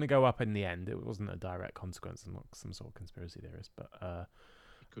 They were going to go up in the end. It wasn't a direct consequence. I'm not some sort of conspiracy theorist, but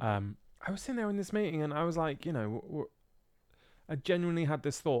I was sitting there in this meeting and I was like, I genuinely had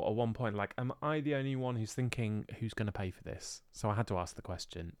this thought at one point, like, am I the only one who's thinking who's going to pay for this? So I had to ask the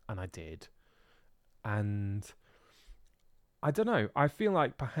question, and I did. And I don't know. I feel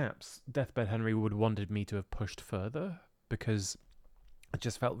like perhaps Deathbed Henry would have wanted me to have pushed further, because I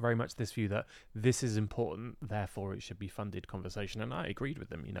just felt very much this view that this is important, therefore it should be funded conversation. And I agreed with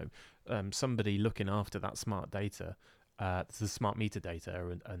them. Somebody looking after that smart data, the smart meter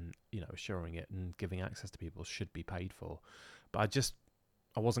data, and assuring it and giving access to people should be paid for. But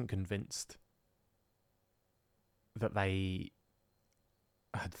I wasn't convinced that they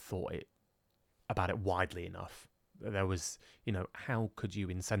had thought about it widely enough. There was, how could you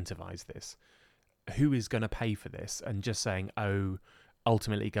incentivize this? Who is going to pay for this? And just saying,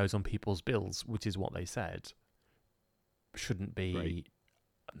 ultimately it goes on people's bills, which is what they said, shouldn't be...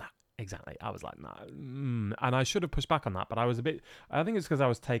 Right. Exactly. I was like, nah. And I should have pushed back on that, but I think it's because I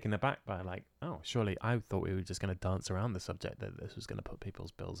was taken aback by like, surely I thought we were just going to dance around the subject that this was going to put people's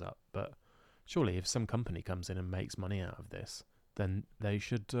bills up. But surely if some company comes in and makes money out of this, then they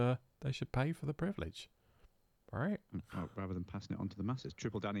should pay for the privilege. Right? Rather than passing it on to the masses.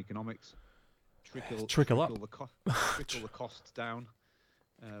 Trickle down economics. Trickle up. Trickle the costs down.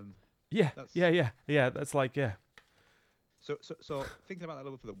 Yeah. That's like, yeah. So thinking about that a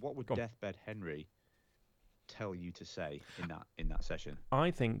little bit further, what would Deathbed Henry tell you to say in that session?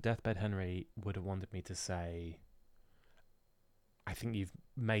 I think Deathbed Henry would have wanted me to say, I think you've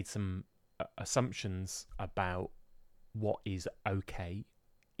made some assumptions about what is okay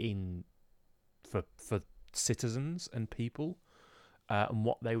for citizens and people, and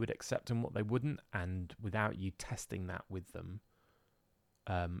what they would accept and what they wouldn't, and without you testing that with them,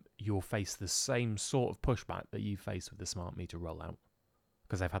 you'll face the same sort of pushback that you face with the smart meter rollout,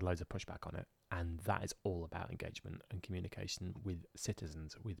 because they've had loads of pushback on it, and that is all about engagement and communication with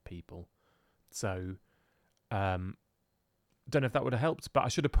citizens, with people. So, don't know if that would have helped, but I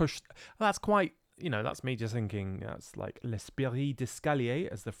should have pushed. That's quite, that's me just thinking. That's like l'esprit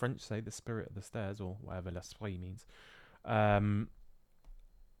d'escalier, as the French say, the spirit of the stairs, or whatever l'esprit means.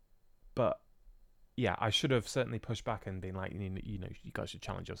 But yeah, I should have certainly pushed back and been like, you guys should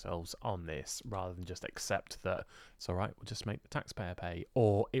challenge yourselves on this rather than just accept that it's all right. We'll just make the taxpayer pay,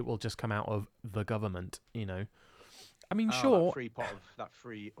 or it will just come out of the government. I mean, sure, that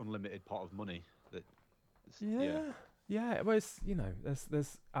free unlimited pot of money. Yeah. Well, it's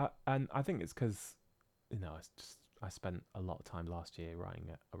there's and I think it's because I spent a lot of time last year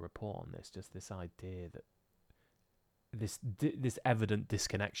writing a report on this. Just this idea that this evident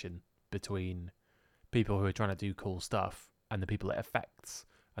disconnection between people who are trying to do cool stuff and the people it affects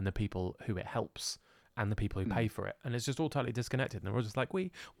and the people who it helps and the people who pay for it, and it's just all totally disconnected. And we're just like,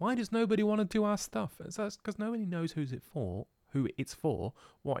 why does nobody want to do our stuff? It's because nobody knows who it's for,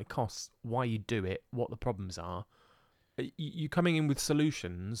 what it costs, why you do it, what the problems are. You coming in with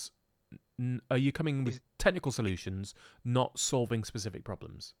solutions? Are you coming in with technical solutions, not solving specific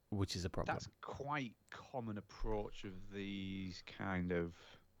problems, which is a problem? That's quite common approach of these kind of.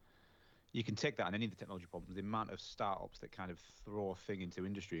 You can take that on any of the technology problems. The amount of startups that kind of throw a thing into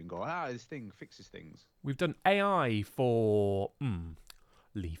industry and go, this thing fixes things. We've done AI for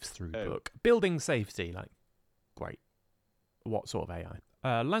leaves through book, building safety. Like, great. What sort of AI?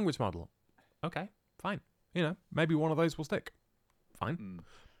 Language model. Okay, fine. Maybe one of those will stick. Fine.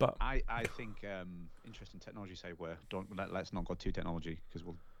 But I think interesting technology segue. Let's not go too technology, because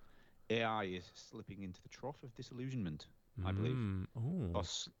AI is slipping into the trough of disillusionment, I believe.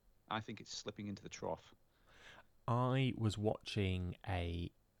 I think it's slipping into the trough. I was watching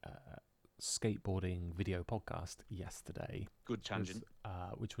a skateboarding video podcast yesterday. Good tangent.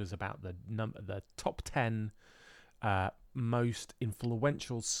 Which was about the top 10 most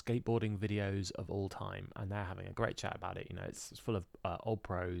influential skateboarding videos of all time, and they're having a great chat about it. It's full of old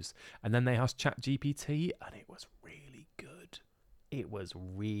pros, and then they asked ChatGPT, and it was really good.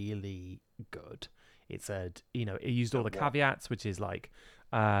 It said, it used all the caveats, which is like,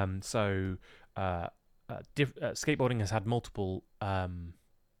 skateboarding has had multiple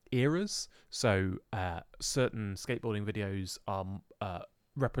eras. So certain skateboarding videos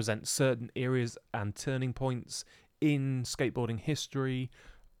represent certain areas and turning points in skateboarding history.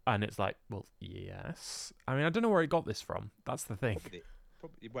 And it's like, well, yes. I mean, I don't know where he got this from. That's the thing.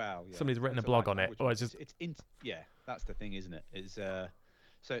 Probably, well, yeah. Somebody's written a blog on it, or it's just. That's the thing, isn't it?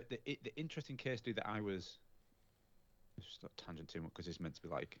 So the interesting case study that I was. It's not tangent too much because it's meant to be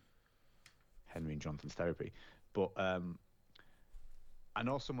like Henry and Jonathan's therapy, but I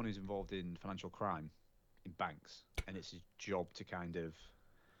know someone who's involved in financial crime in banks, and it's his job to kind of.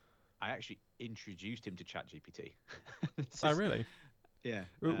 I actually introduced him to ChatGPT. Oh, really? Yeah.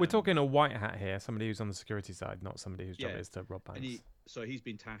 We're talking a white hat here, somebody who's on the security side, not somebody whose job is to rob banks. And he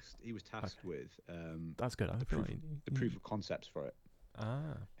was tasked with that's good. The proof of concepts for it.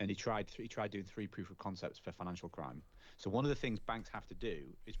 Ah. And he tried doing 3 proof of concepts for financial crime. So one of the things banks have to do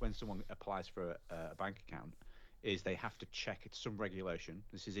is when someone applies for a bank account, is they have to check it's some regulation.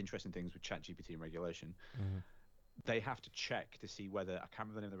 This is interesting things with ChatGPT and regulation. Mm-hmm. They have to check to see whether, I can't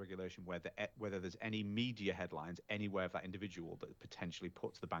remember the name of the regulation, whether there's any media headlines anywhere of that individual that potentially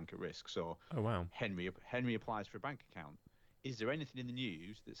puts the bank at risk. So, oh wow, Henry applies for a bank account. Is there anything in the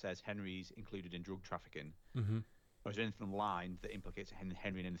news that says Henry's included in drug trafficking? Mm-hmm. Or is there anything online that implicates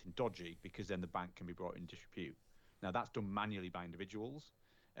Henry in anything dodgy? Because then the bank can be brought in disrepute. Now, that's done manually by individuals,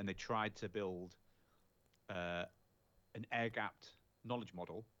 and they tried to build an air-gapped knowledge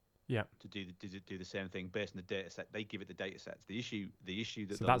model. Yeah. To do the same thing based on the data set. They give it the data sets. The issue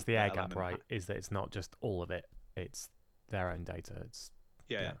that so that's the air gap, right? Is that it's not just all of it; it's their own data.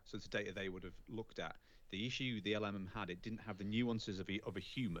 Yeah. So it's data they would have looked at. The issue the LMM had, it didn't have the nuances of a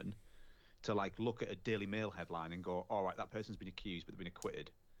human to like look at a Daily Mail headline and go, all right, that person's been accused but they've been acquitted.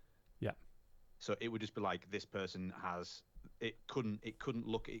 Yeah. So it would just be like this person has. It couldn't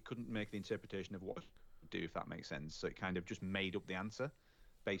make the interpretation of what it would do, if that makes sense. So it kind of just made up the answer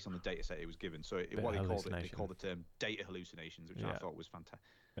based on the data set it was given. So they called the term data hallucinations, which I thought was fantastic.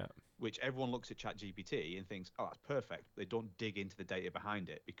 Yeah. Which everyone looks at ChatGPT and thinks, oh, that's perfect. They don't dig into the data behind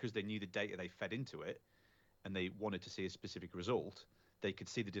it because they knew the data they fed into it. and they wanted to see a specific result, they could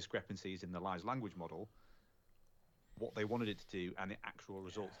see the discrepancies in the large language model, what they wanted it to do, and the actual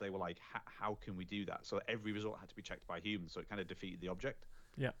results. They were like, how can we do that? So every result had to be checked by humans, so it kind of defeated the object.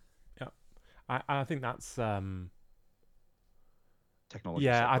 Yeah. I think that's Technology.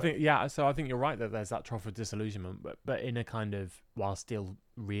 yeah. I segue. think So I think you're right that there's that trough of disillusionment, but in a kind of, while still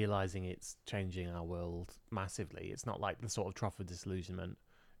realizing it's changing our world massively. It's not like the sort of trough of disillusionment.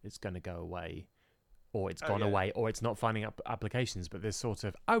 It's going to go away, or it's gone away, or it's not finding applications. But this sort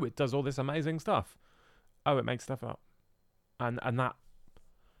of, it does all this amazing stuff. It makes stuff up, and that,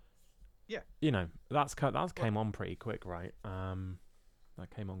 that's came on pretty quick, right? That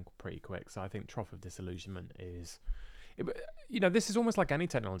came on pretty quick. So I think trough of disillusionment is, this is almost like any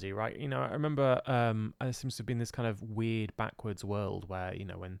technology, right? I remember there seems to have been this kind of weird backwards world where,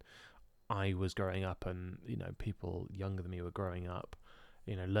 when I was growing up and, people younger than me were growing up,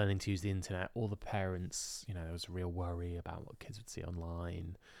 learning to use the internet, all the parents, there was a real worry about what kids would see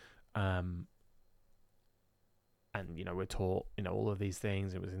online. And, we're taught, all of these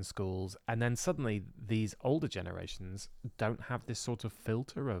things. It was in schools. And then suddenly these older generations don't have this sort of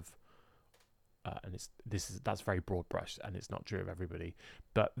filter of, and that's very broad brush, and it's not true of everybody,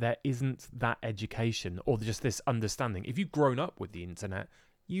 but there isn't that education or just this understanding. If you've grown up with the internet,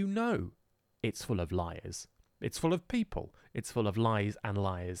 it's full of liars. It's full of people. It's full of lies, and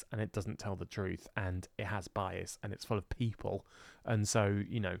it doesn't tell the truth, and it has bias, and it's full of people. And so,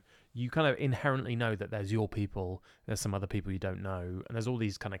 you kind of inherently know that there's your people, there's some other people you don't know, and there's all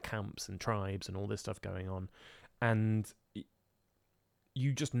these kind of camps and tribes and all this stuff going on. And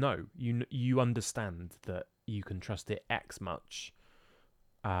you just know, you understand that you can trust it X much,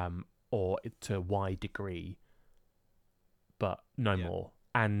 or to Y degree, but no more.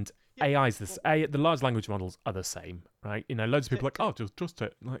 And AI's the large language models are the same, right? Loads of people are like, just trust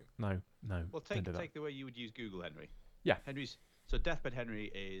it. Like, no. Well, take the way you would use Google, Henry. Yeah. So Deathbed Henry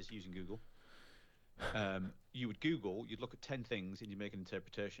is using Google. You would Google, you'd look at 10 things, and you'd make an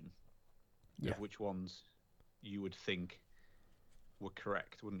interpretation of which ones you would think were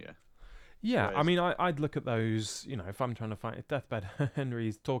correct, wouldn't you? Yeah, whereas, I mean, I'd look at those, if I'm trying to find, if Deathbed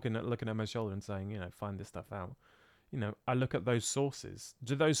Henry's looking at my shoulder and saying, find this stuff out, I look at those sources.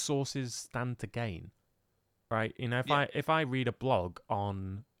 Do those sources stand to gain? Right? If I read a blog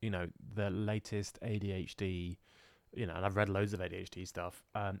on, the latest ADHD, and I've read loads of ADHD stuff,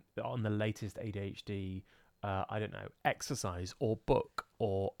 on the latest ADHD, I don't know, exercise or book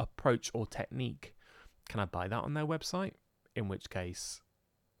or approach or technique, can I buy that on their website? In which case,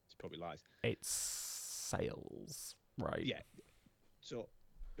 it's probably lies. It's sales, right? Yeah. So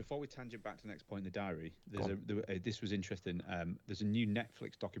before we tangent back to the next point in the diary, this was interesting. There's a new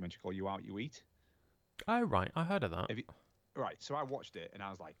Netflix documentary called "You Out, You Eat." Oh right, I heard of that. Right, so I watched it and I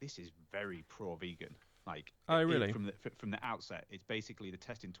was like, this is very pro-vegan. Like, really? From the outset, it's basically the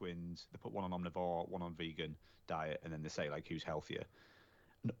testing twins. They put one on omnivore, one on vegan diet, and then they say like who's healthier.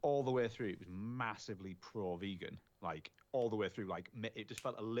 And all the way through, it was massively pro-vegan. Like all the way through, like it just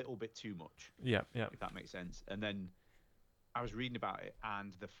felt a little bit too much. Yeah. If that makes sense. And then I was reading about it,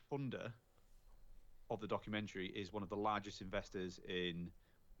 and the funder of the documentary is one of the largest investors in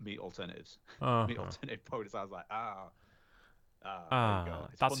meat alternatives, meat alternative products. I was like, there you go.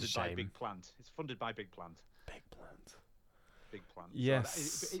 It's that's funded a shame. by Big Plant. It's funded by Big Plant. Big Plant.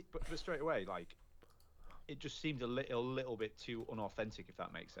 Yes. So but straight away, like, it just seemed a little bit too unauthentic, if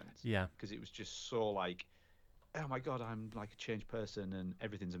that makes sense. Yeah. Because it was just so like, oh my God, I'm like a changed person and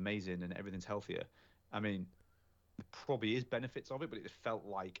everything's amazing and everything's healthier. I mean, there probably is benefits of it, but it felt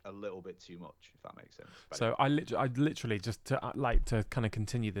like a little bit too much, if that makes sense. So I literally just to kind of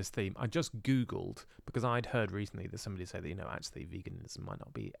continue this theme, I just Googled, because I'd heard recently that somebody said that, actually veganism might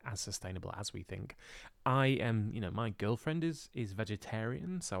not be as sustainable as we think. I am, my girlfriend is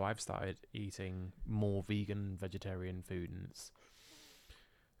vegetarian, so I've started eating more vegan, vegetarian food, and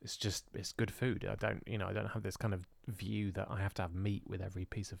it's good food. I don't have this kind of view that I have to have meat with every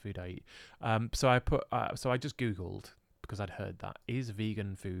piece of food I eat. So I just Googled, because I'd heard that, is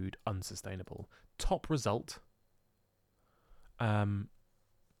vegan food unsustainable? Top result,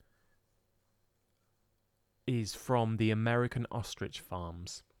 is from the American ostrich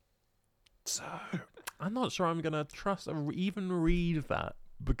farms. So I'm not sure I'm gonna trust or even read that,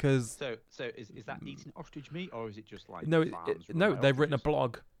 because so is that eating ostrich meat, or is it just like no, farms they've written a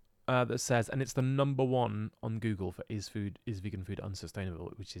blog that says, and it's the number one on Google for is vegan food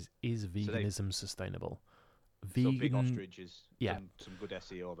unsustainable, which is veganism sustainable? Vegan, so big ostrich is some good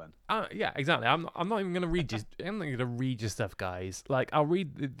SEO then. Yeah, exactly. I'm not even going to read you. I'm not going to read your stuff, guys. Like, I'll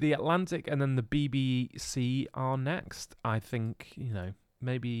read the Atlantic, and then the BBC are next. I think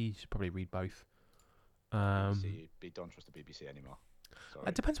maybe you should probably read both. BBC, you don't trust the BBC anymore. Sorry.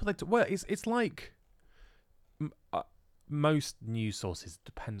 It depends what they. Well, it's like most news sources.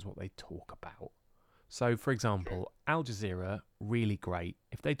 Depends what they talk about. So, for example, Al Jazeera, really great.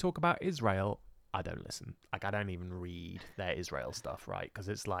 If they talk about Israel, I don't listen. Like, I don't even read their Israel stuff, right? Because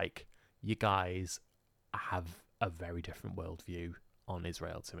it's like, you guys have a very different worldview on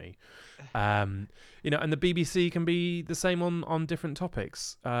Israel to me. And the BBC can be the same on different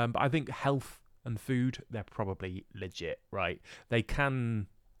topics. But I think health and food, they're probably legit, right? They can,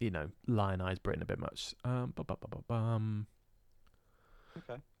 lionize Britain a bit much. Okay.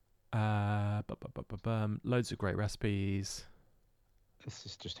 Loads of great recipes. This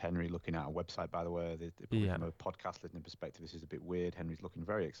is just Henry looking at a website, by the way. From a podcast listening perspective, this is a bit weird. Henry's looking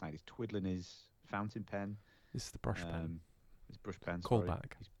very excited. He's twiddling his fountain pen. This is the brush pen. His brush pen.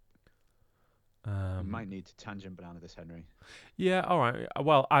 Callback. You might need to tangent banana this, Henry. Yeah, all right.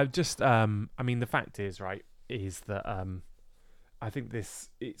 Well, I've just, the fact is, right, is that I think it's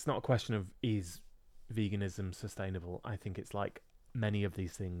not a question of is veganism sustainable. I think it's like many of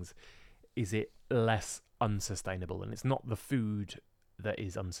these things, is it less unsustainable? And it's not the food that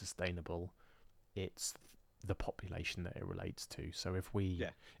is unsustainable, it's the population that it relates to. So if we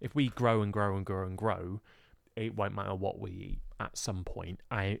grow and grow and grow and grow, it won't matter what we eat at some point.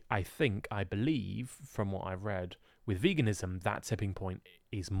 I believe from what I've read with veganism, that tipping point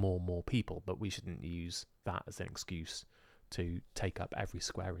is more people, but we shouldn't use that as an excuse to take up every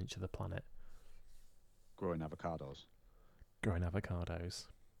square inch of the planet. Growing avocados.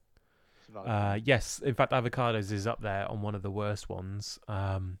 Yes, in fact, avocados is up there on one of the worst ones.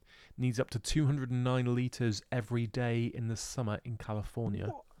 Needs up to 209 litres every day in the summer in California.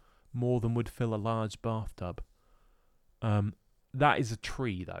 What? More than would fill a large bathtub. That is a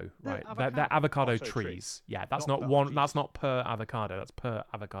tree, though, right? They're avocado trees. Yeah, that's not one. Trees. That's not per avocado. That's per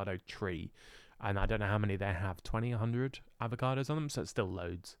avocado tree. And I don't know how many they have. 20, 100 avocados on them. So it's still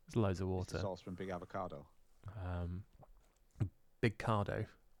loads. There's loads of water. It's also from Big Avocado. Big Cardo.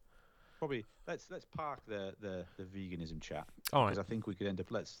 Probably let's park the veganism chat. All right. Because I think we could end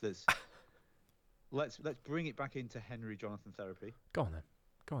up. Let's bring it back into Henry Jonathan therapy. Go on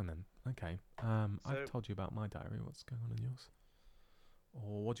then. Okay. I've told you about my diary. What's going on in yours?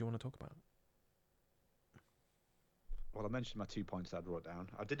 Or what do you want to talk about? Well, I mentioned my 2 points that I wrote down.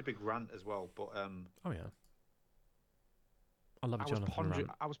 I did a big rant as well, but oh yeah. I love a Jonathan rant.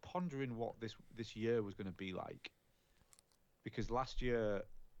 I was pondering what this year was going to be like, because last year,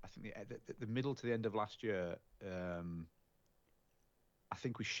 I think the middle to the end of last year, I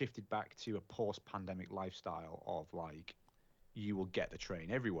think we shifted back to a post-pandemic lifestyle of like, you will get the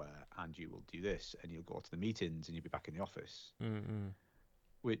train everywhere, and you will do this, and you'll go to the meetings, and you'll be back in the office. Mm-hmm.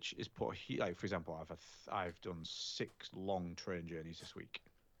 Which is like, for example, I've done 6 long train journeys this week.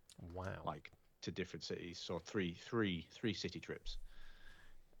 Wow! Like to different cities, so three city trips.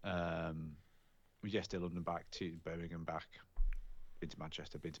 Yesterday, London back to Birmingham, back into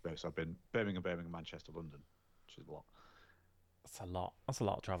Manchester, been to Birmingham. So I've been Birmingham, Manchester, London, which is a lot. That's a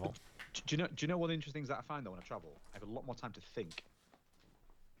lot of travel. Do you know one of the interesting things that I find though when I travel? I have a lot more time to think.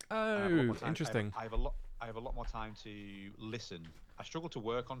 Oh, interesting. I have a lot more time to listen. I struggle to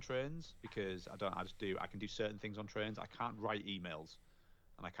work on trains because I can do certain things on trains. I can't write emails,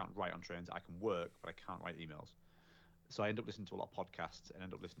 and I can't write on trains. I can work, but I can't write emails. So I end up listening to a lot of podcasts and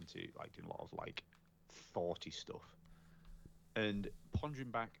end up listening to like doing a lot of like thoughty stuff. And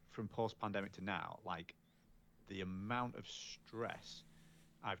pondering back from post-pandemic to now, like the amount of stress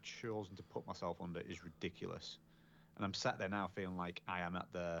I've chosen to put myself under is ridiculous. And I'm sat there now feeling like I am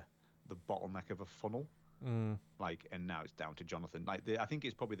at the bottleneck of a funnel. Like, and now it's down to Jonathan. Like, I think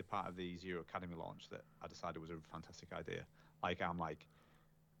it's probably the part of the Zero Academy launch that I decided was a fantastic idea. Like, I'm like,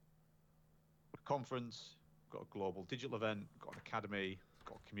 a conference, got a global digital event, got an academy,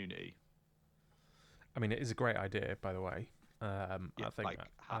 got a community. I mean, it is a great idea, by the way. I think. Like,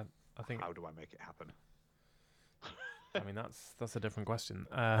 I think. How do I make it happen? I mean, that's a different question.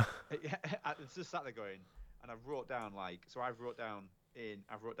 It's just sat there going, and I wrote down I've wrote down in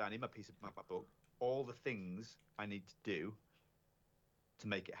my piece of my book all the things I need to do to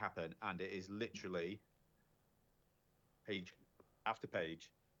make it happen, and it is literally page after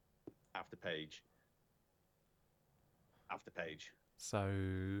page after page after page.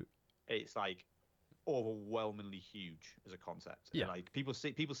 So it's like overwhelmingly huge as a concept. Yeah. And like people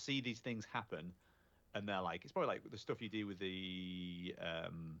see these things happen, and they're like, it's probably like the stuff you do with the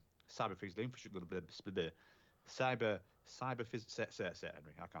cyber physical infrastructure, the cyber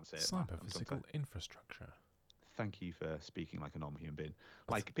Henry, I can't say it. Cyber physical infrastructure. Thank you for speaking like a normal human being.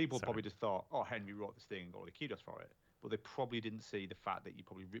 Like people probably just thought, oh, Henry wrote this thing and got all the kudos for it, but they probably didn't see the fact that you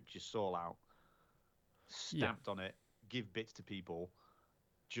probably ripped your soul out stamped on it, give bits to people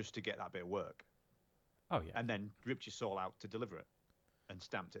just to get that bit of work. Oh yeah. And then ripped your soul out to deliver it and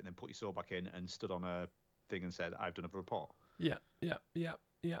stamped it and then put your soul back in and stood on a thing and said, I've done a report. Yeah.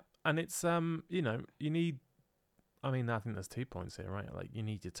 And it's you know, you need. I mean, I think there's 2 points here, right? Like, you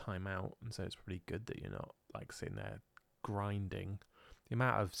need your time out, and so it's pretty good that you're not like sitting there grinding. The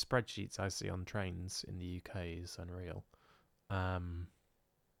amount of spreadsheets I see on trains in the UK is unreal. And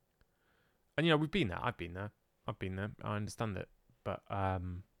you know, we've been there. I've been there. I understand it, but I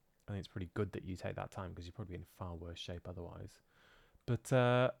think it's pretty good that you take that time because you're probably in far worse shape otherwise. But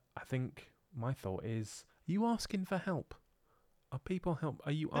I think my thought is: are you asking for help? Are people help?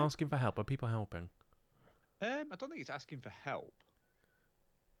 Are you asking for help? Are people helping? I don't think it's asking for help.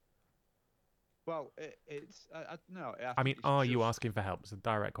 Well, it's no. I mean, are you asking for help? It's a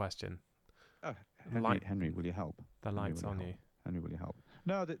direct question. Oh, Light- Henry, will you help? The Henry, light's will on help? you. Henry, will you help?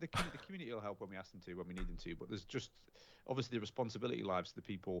 No, the community will help when we ask them to, when we need them to. But there's just obviously the responsibility lies to the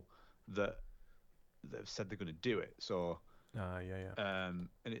people that have said they're going to do it. So Yeah. and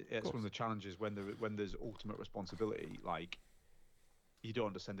it's one of the challenges when there's ultimate responsibility. Like, you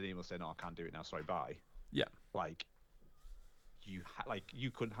don't just send an email saying, "Oh, I can't do it now. Sorry, bye." Yeah. Like,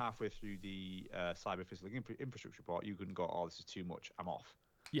 you couldn't halfway through the cyber physical infrastructure report, you couldn't go, "Oh, this is too much. I'm off."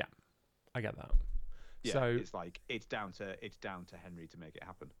 Yeah, I get that. Yeah, So it's like it's down to Henry to make it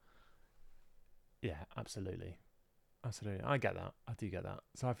happen. yeah, absolutely. I get that. I do get that.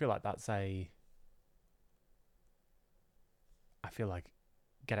 So I feel like I feel like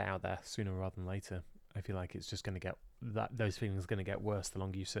get it out there sooner rather than later. I feel like it's just going to get those feelings are going to get worse the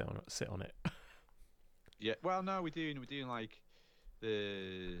longer you sit on it. Yeah. Well, no, we're doing like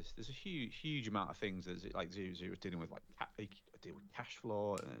there's a huge amount of things that like Zero was dealing with, like deal with cash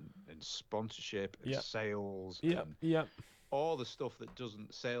flow and sponsorship and sales and all the stuff that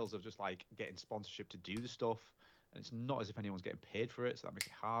doesn't sales of just like getting sponsorship to do the stuff, and it's not as if anyone's getting paid for it, so that makes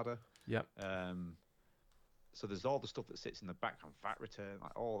it harder. Yeah. So there's all the stuff that sits in the background, VAT return,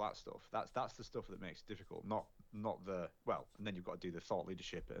 like all that stuff. That's the stuff that makes it difficult, not the and then you've got to do the thought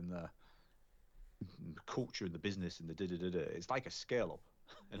leadership and the culture and the business and the da-da-da-da. It's like a scale up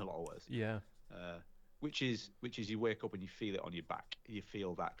in a lot of ways. Yeah. Which is you wake up and you feel it on your back. You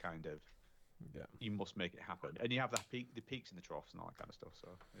feel that kind of you must make it happen, and you have the peaks and the troughs and all that kind of stuff. So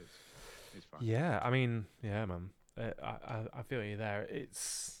it's fine. Yeah, I mean, yeah, man. I feel you there.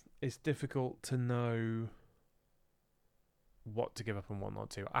 It's difficult to know what to give up and what not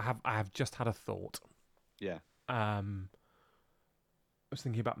to. I have just had a thought. Yeah. I was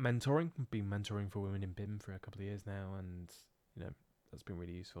thinking about mentoring. I've been mentoring for women in BIM for a couple of years now, and you know that's been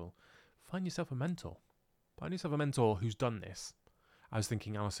really useful. Find yourself a mentor. Find yourself a mentor who's done this. I was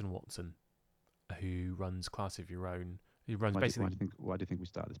thinking Alison Watson, who runs Class of Your Own. Who runs basically. Why do you think we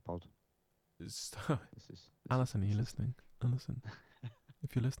started this pod? Alison, are you listening? Alison,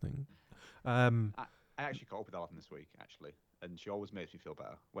 if you're listening. I actually caught up with Alison this week, actually, and she always makes me feel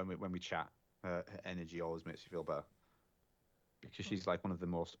better when we chat. Her energy always makes me feel better, because she's like one of the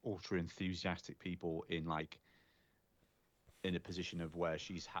most ultra enthusiastic people in a position of where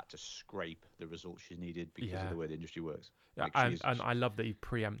she's had to scrape the results she's needed because of the way the industry works. Yeah, like and I love that you've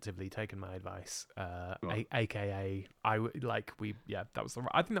preemptively taken my advice. AKA, I think that was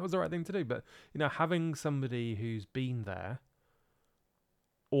the right thing to do. But you know, having somebody who's been there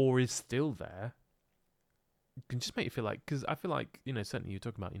or is still there can just make you feel like, because I feel like, you know, certainly you're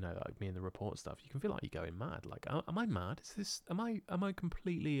talking about, you know, like me and the report stuff. You can feel like you're going mad. Like, am I mad? Am I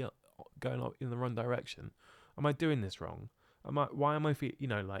completely going in the wrong direction? Am I doing this wrong? Why am I you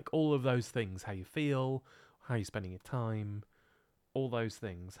know, like all of those things, how you feel, how you're spending your time, all those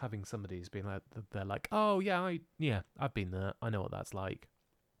things, having somebody who's been like, they're like, oh yeah, I've been there, I know what that's like.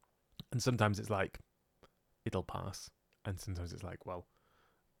 And sometimes it's like, it'll pass. And sometimes it's like, well,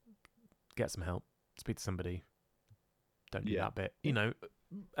 get some help, speak to somebody, don't do that bit, you know,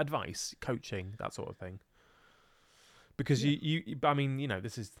 advice, coaching, that sort of thing. Because you I mean, you know,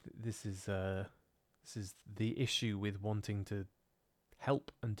 this is the issue with wanting to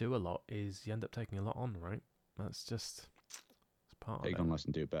help and do a lot, is you end up taking a lot on, right? That's just it's part take of it. on less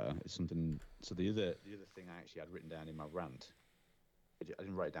and do it better. It's something. So the other thing I actually had written down in my rant, I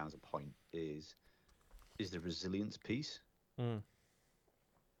didn't write it down as a point, is the resilience piece. And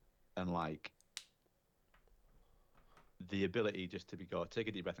like the ability just to take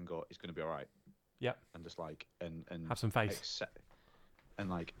a deep breath and go, it's going to be all right. Yeah. And just like and have some faith. Accept, and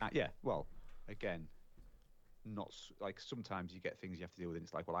like well, again, not like sometimes you get things you have to deal with, and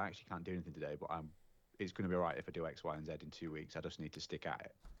it's like, well, I actually can't do anything today, but it's going to be all right if I do X, Y, and Z in 2 weeks. I just need to stick at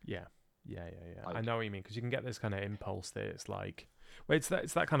it. Yeah. Yeah, yeah, yeah. I Like, know what you mean, because you can get this kind of impulse that it's like, well, it's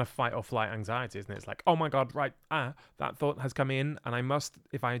that kind of fight or flight anxiety, isn't it? It's like, oh my god, right, that thought has come in, and I must,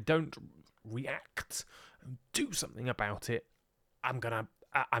 if I don't react and do something about it, I'm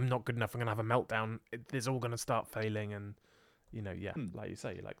not good enough. I'm gonna have a meltdown. It's all gonna start failing, and yeah, like you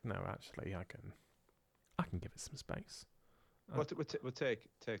say, you're like, no, actually, I can give it some space. we'll take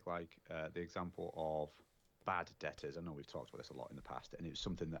like the example of bad debtors. I know we've talked about this a lot in the past, and it was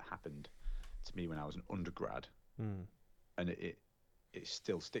something that happened to me when I was an undergrad, and it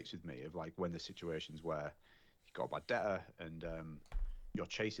still sticks with me of like when there's situations where you got a bad debtor and you're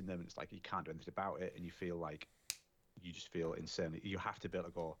chasing them, and it's like you can't do anything about it, and you feel like you just feel insanely. You have to be able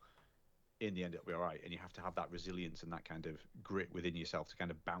to go, in the end it'll be all right, and you have to have that resilience and that kind of grit within yourself to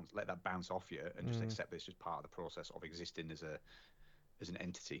kind of let that bounce off you, and just accept that it's just part of the process of existing as an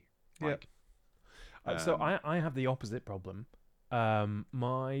entity. Like, so I have the opposite problem.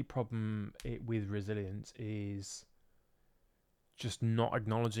 My problem with resilience is just not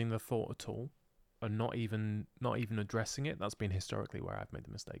acknowledging the thought at all, and not even addressing it. That's been historically where I've made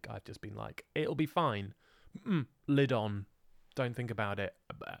the mistake. I've just been like, it'll be fine, lid on, don't think about it.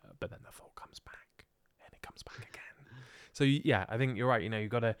 But then the thought comes back, and it comes back again. So yeah, I think you're right. You've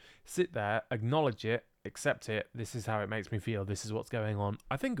got to sit there, acknowledge it, accept it. This is how it makes me feel. This is what's going on.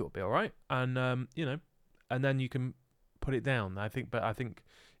 I think it'll be all right, and and then you can put it down. I think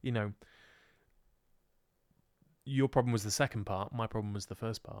your problem was the second part. My problem was the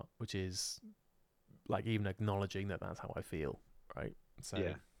first part, which is like even acknowledging that that's how I feel, right? So,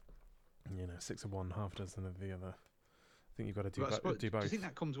 6 of one, half a dozen of the other. I think you've got to do both. Do you think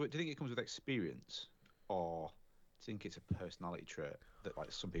that comes with? Do you think it comes with experience, or do you think it's a personality trait that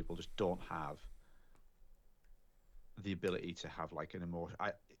like some people just don't have the ability to have like an emotion?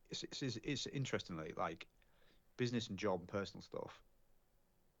 It's interestingly like business and job and personal stuff.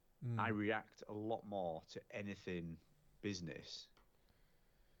 I react a lot more to anything business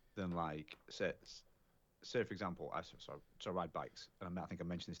than like say for example, I ride bikes, and I think I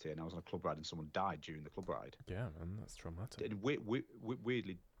mentioned this to you, and I was on a club ride and someone died during the club ride. Yeah, man, that's traumatic. And we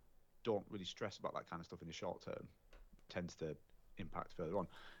weirdly don't really stress about that kind of stuff in the short term. It tends to impact further on.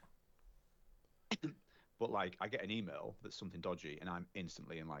 But like, I get an email that's something dodgy, and I'm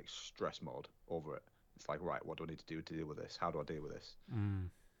instantly in like stress mode over it. It's like, right, what do I need to do to deal with this? How do I deal with this?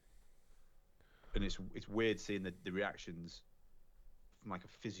 And it's weird seeing the reactions from like a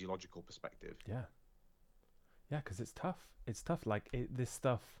physiological perspective. Yeah, because it's tough. It's tough. Like this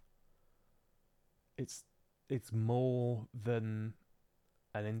stuff. It's more than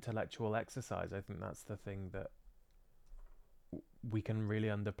an intellectual exercise. I think that's the thing that we can really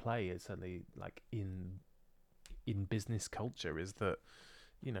underplay. Is certainly like in business culture, is that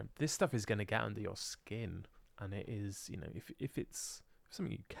this stuff is going to get under your skin, and it is if it's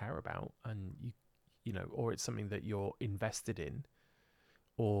something you care about, and or it's something that you're invested in,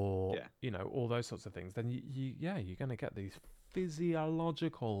 or all those sorts of things, then you're going to get these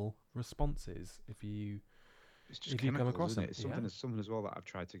physiological responses if you come across them. It's something as well that I've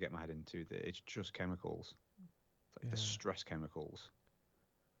tried to get my head into, that it's just chemicals, like the stress chemicals.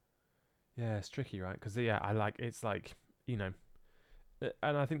 Yeah, it's tricky, right? Because it's like and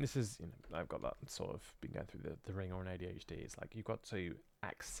I think this is I've got that sort of been going through the ring or an ADHD. It's like you've got to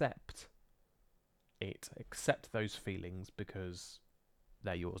accept those feelings because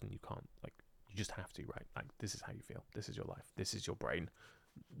they're yours, and you can't, like, you just have to, right? Like, this is how you feel. This is your life. This is your brain.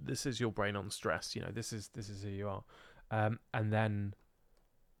 This is your brain on stress. This is who you are. And then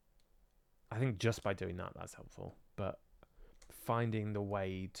I think just by doing that, that's helpful. But finding the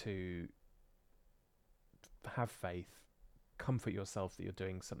way to have faith, comfort yourself that you're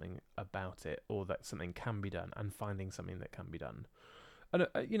doing something about it, or that something can be done, and finding something that can be done. And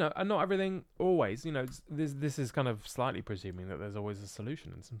and not everything always. This is kind of slightly presuming that there's always a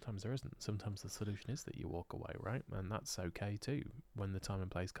solution, and sometimes there isn't. Sometimes the solution is that you walk away, right? And that's okay too when the time and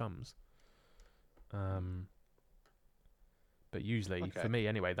place comes. But usually, for me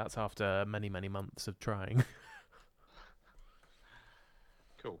anyway, that's after many, many months of trying.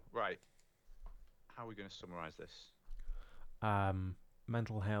 Cool. Right. How are we going to summarize this?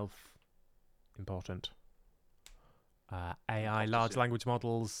 Mental health, important. AI, large language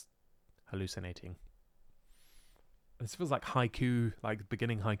models, hallucinating. This feels like haiku, like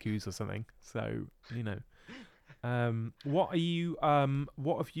beginning haikus or something. So, what are you?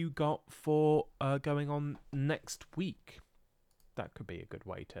 What have you got for going on next week? That could be a good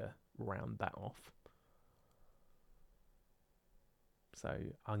way to round that off. So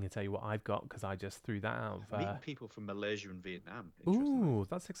I'm going to tell you what I've got, because I just threw that out. Meeting people from Malaysia and Vietnam. Ooh,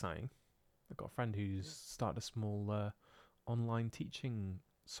 that's exciting. I've got a friend who's started a small online teaching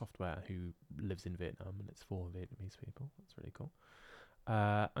software who lives in Vietnam, and it's for Vietnamese people. That's really cool.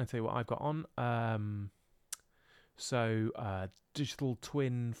 I'll tell you what I've got on. Digital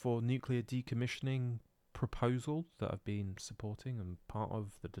twin for nuclear decommissioning proposal that I've been supporting and part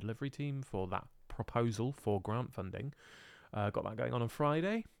of the delivery team for that proposal for grant funding. Got that going on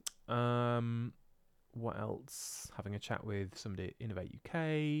Friday. What else? Having a chat with somebody at Innovate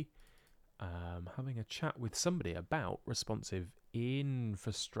UK. Having a chat with somebody about responsive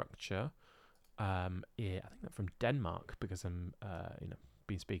infrastructure. I think they're from Denmark because I'm,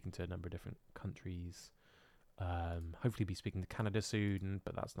 been speaking to a number of different countries. Hopefully be speaking to Canada soon,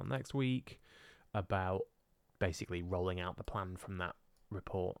 but that's not next week. About basically rolling out the plan from that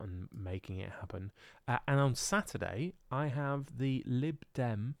report and making it happen. And on Saturday, I have the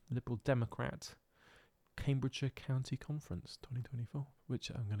Liberal Democrat Cambridgeshire County Conference 2024,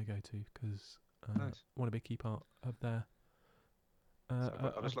 which I'm going to go to because I want to be a key part of their.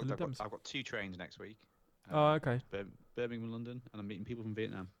 I've got 2 trains next week. Okay. Birmingham, London, and I'm meeting people from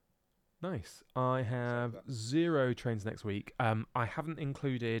Vietnam. Nice. I have 0 trains next week. I haven't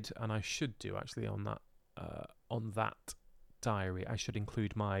included, and I should do actually on that diary. I should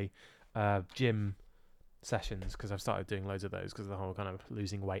include my gym sessions because I've started doing loads of those because of the whole kind of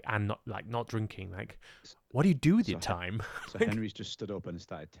losing weight and not drinking. Like, what do you do with your time? So Henry's just stood up and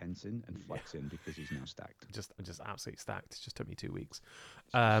started tensing and flexing because he's now stacked. I'm just absolutely stacked. It just took me 2 weeks.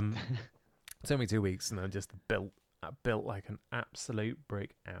 Took me 2 weeks, and I just built like an absolute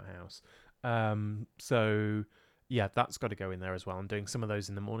brick outhouse. So yeah, that's got to go in there as well. I'm doing some of those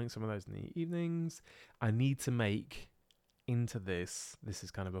in the morning, some of those in the evenings. I need to make into this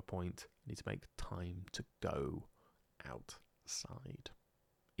is kind of a point. I need to make time to go outside,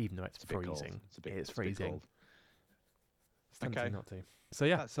 even though it's freezing. It's freezing. It's tempting not to. So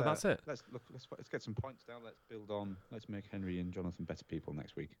yeah, that's it. Let's get some points down. Let's build on. Let's make Henry and Jonathan better people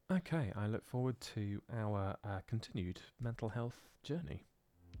next week. Okay, I look forward to our continued mental health journey.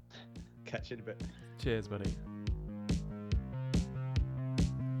 Catch you in a bit. Cheers, buddy.